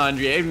the Ana, and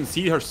we even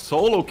see her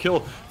solo kill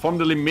from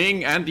the Li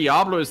Ming, and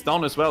Diablo is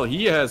down as well.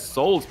 He has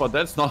souls, but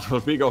that's not a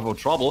big of a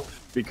trouble,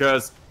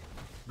 because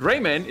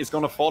Greymane is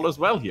gonna fall as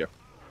well here.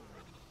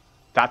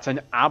 That's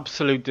an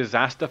absolute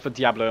disaster for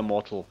Diablo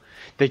Immortal.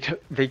 They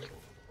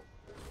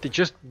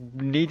just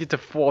needed to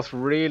force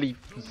really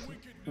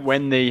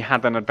when they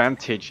had an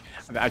advantage.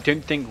 I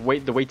don't think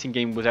the waiting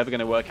game was ever going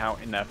to work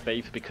out in their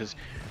favor, because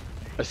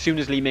as soon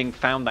as Li Ming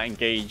found that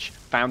engage,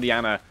 found the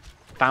Ana,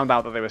 found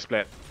out that they were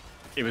split,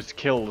 it was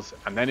kills,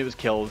 and then it was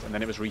kills, and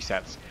then it was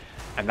resets.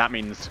 And that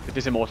means with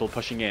this Immortal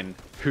pushing in,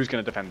 who's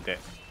going to defend it?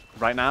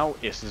 Right now,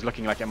 this is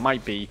looking like it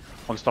might be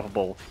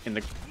Unstoppable in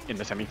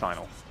the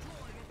semi-final.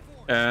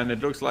 And it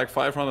looks like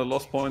 500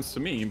 lost points to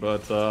me,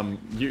 but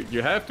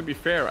you have to be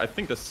fair. I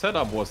think the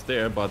setup was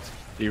there, but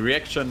the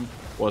reaction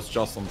was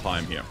just on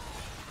time here.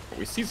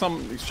 We see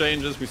some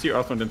exchanges. We see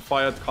Earth, Wind and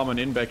Fire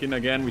coming back in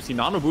again. We see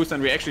Nano Boost,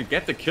 and we actually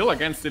get the kill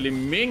against the Li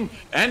Ming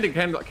and the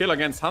kill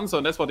against Hanzo,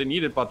 and that's what they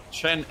needed. But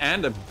Chen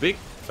and a big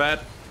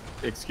fat,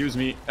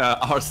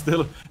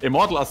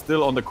 Immortal are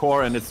still on the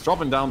core, and it's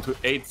dropping down to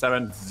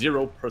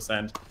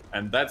 870%.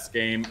 And that's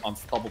game.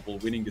 Unstoppable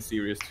winning the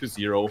series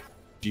 2-0.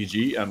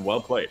 GG and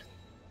well played.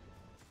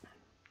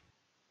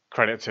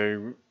 Credit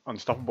to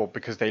Unstoppable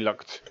because they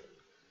looked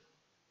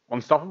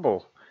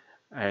unstoppable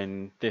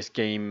in this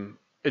game,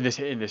 in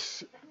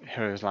this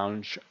Heroes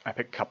Lounge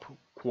Epic Cup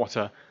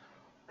quarter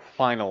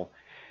final.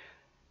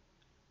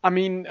 I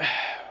mean,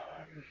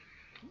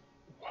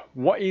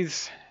 what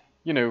is,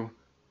 you know,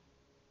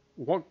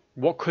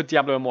 what could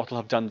Diablo Immortal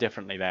have done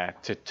differently there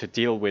to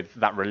deal with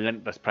that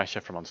relentless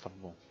pressure from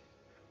Unstoppable?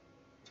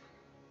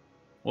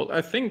 Well,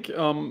 I think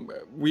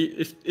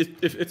if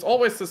it's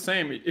always the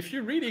same. If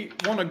you really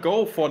want to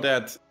go for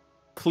that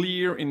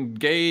clear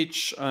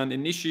engage and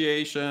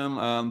initiation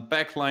and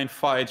backline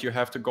fight, you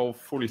have to go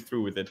fully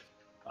through with it.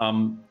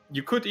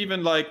 You could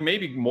even like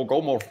maybe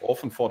go more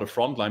often for the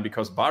front line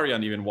because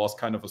Varian even was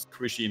kind of a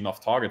squishy enough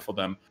target for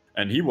them,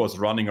 and he was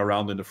running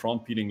around in the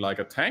front peeling like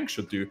a tank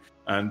should do,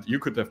 and you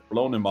could have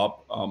blown him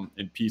up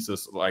in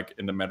pieces like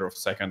in a matter of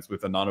seconds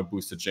with a nano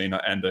boosted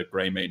Jaina and a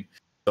Greymane.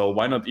 So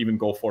why not even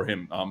go for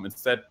him?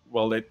 Instead,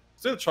 well, they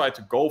still try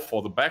to go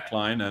for the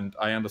backline, and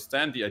I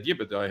understand the idea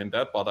behind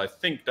that, but I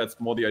think that's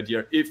more the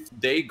idea. If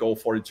they go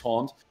for a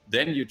taunt,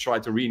 then you try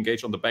to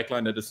re-engage on the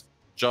backline that is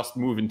just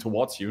moving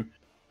towards you.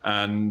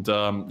 And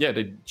yeah,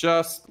 they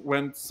just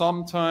went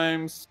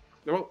sometimes.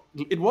 Well,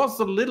 it was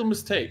the little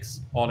mistakes,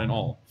 all in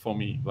all, for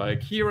me.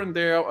 Like here and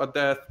there, a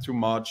death too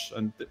much,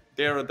 and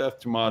there a death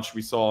too much.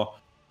 We saw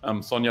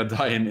Sonya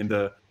dying in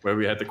the where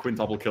we had the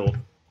quintuple kill.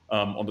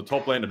 On the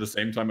top lane at the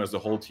same time as the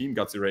whole team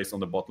got erased on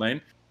the bot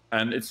lane.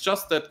 And it's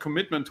just that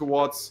commitment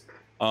towards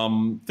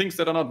things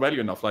that are not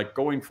value enough, like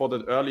going for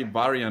that early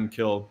Varian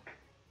kill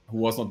who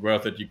was not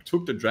worth it. You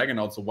took the dragon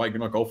out, so why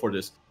not go for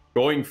this?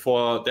 Going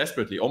for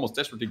almost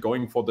desperately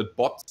going for the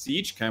bot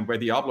siege camp where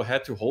Diablo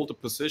had to hold a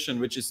position,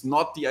 which is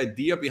not the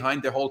idea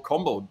behind the whole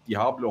combo.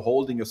 Diablo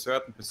holding a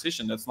certain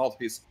position, that's not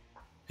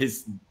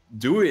his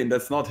doing,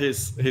 that's not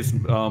his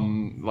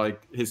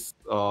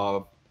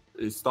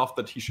stuff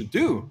that he should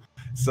do.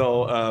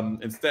 So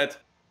instead,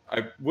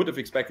 I would have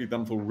expected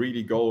them to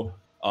really go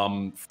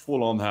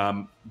full on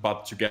ham,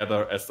 but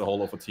together as the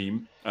whole of a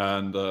team,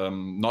 and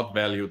not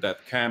value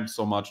that camp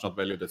so much, not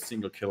value that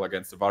single kill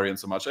against the Variant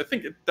so much. I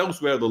think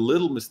those were the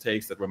little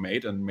mistakes that were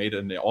made, and made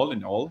in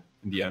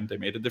the end, they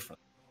made a difference.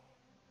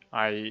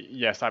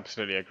 Yes,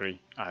 absolutely agree.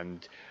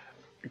 And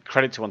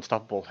credit to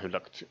Unstoppable, who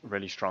looked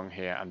really strong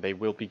here, and they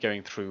will be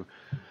going through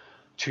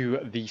to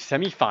the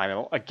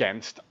semi-final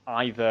against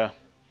either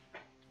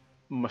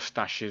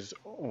Mustaches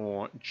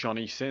or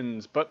Johnny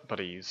Sins butt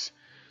buddies.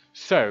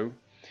 So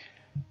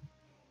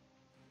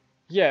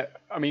yeah,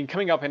 I mean,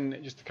 coming up in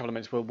just a couple of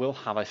minutes, we'll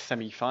have a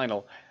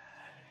semi-final.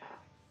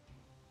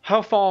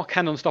 How far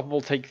can Unstoppable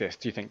take this,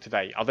 do you think,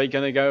 today? Are they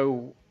going to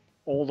go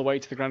all the way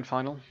to the grand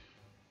final?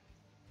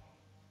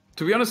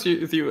 To be honest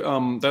with you,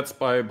 that's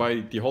by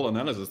the whole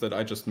analysis that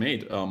I just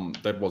made.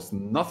 That was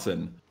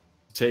nothing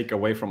to take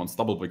away from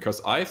Unstoppable,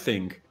 because I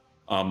think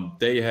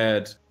they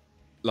had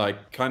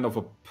like kind of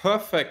a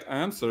perfect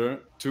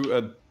answer to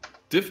a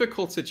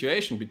difficult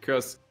situation,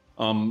 because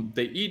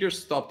they either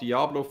stopped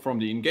Diablo from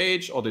the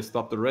engage, or they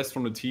stopped the rest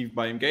from the team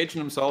by engaging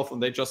themselves,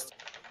 and they just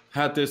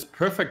had this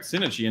perfect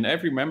synergy, and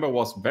every member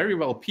was very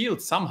well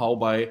peeled somehow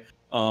by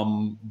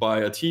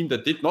a team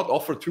that did not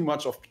offer too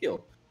much of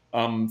peel.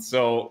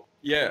 So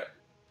yeah,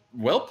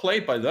 well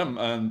played by them,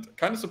 and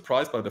kind of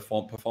surprised by the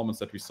performance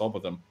that we saw by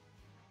them.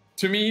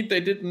 To me, they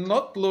did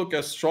not look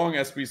as strong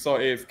as we saw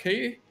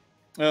AFK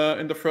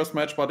in the first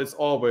match, but it's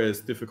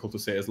always difficult to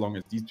say as long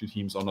as these two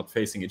teams are not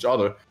facing each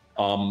other.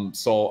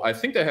 So I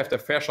think they have their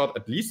fair shot,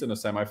 at least in the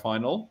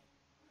semi-final.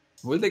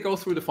 Will they go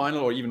through the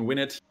final or even win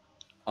it?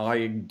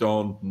 I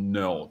don't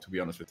know, to be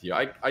honest with you.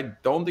 I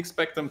don't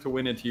expect them to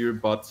win it here,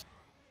 but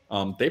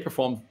they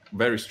performed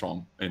very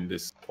strong in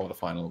this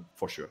quarterfinal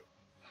for sure.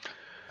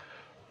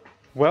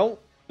 Well,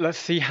 let's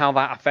see how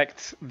that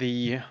affects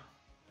the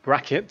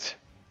bracket.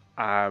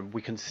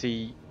 We can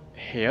see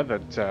here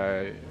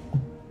that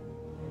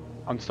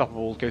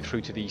Unstoppable will go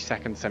through to the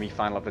second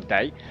semi-final of the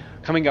day.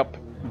 Coming up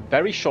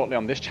very shortly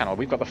on this channel,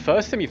 we've got the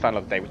first semi-final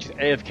of the day, which is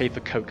AFK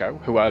for Coco,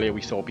 who earlier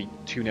we saw beat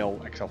 2-0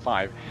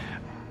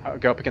 XL5,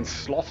 go up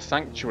against Sloth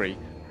Sanctuary,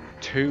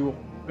 who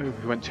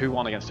went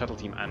 2-1 against Turtle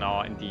Team and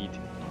are indeed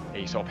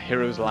a sort of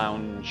Heroes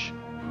Lounge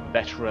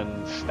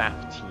veteran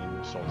staff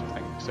team sort of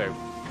thing. So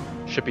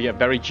should be a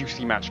very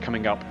juicy match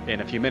coming up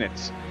in a few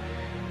minutes.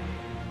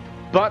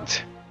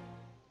 But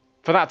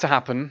for that to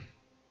happen,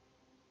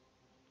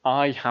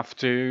 I have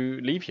to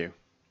leave you.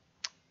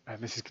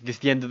 This is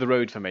the end of the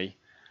road for me.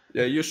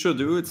 Yeah, you should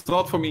do. It's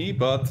not for me,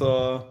 but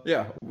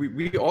yeah,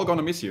 we all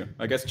gonna miss you.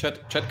 I guess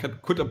chat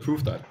could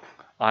approve that.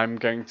 I'm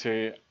going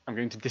to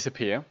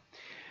disappear,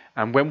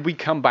 and when we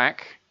come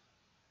back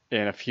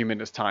in a few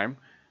minutes' time,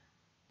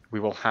 we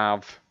will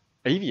have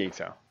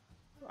Aviator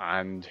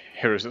and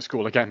Heroes at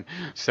School again.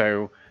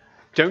 So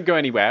don't go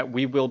anywhere.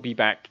 We will be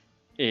back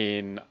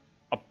in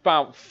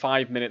about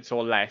 5 minutes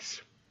or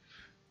less,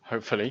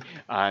 hopefully,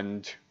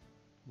 and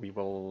we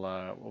will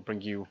we'll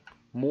bring you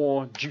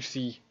more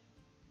juicy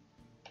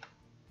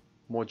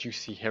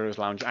Heroes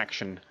Lounge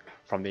action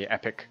from the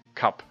Epic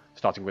Cup,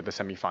 starting with the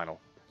semi-final.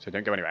 So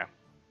don't go anywhere.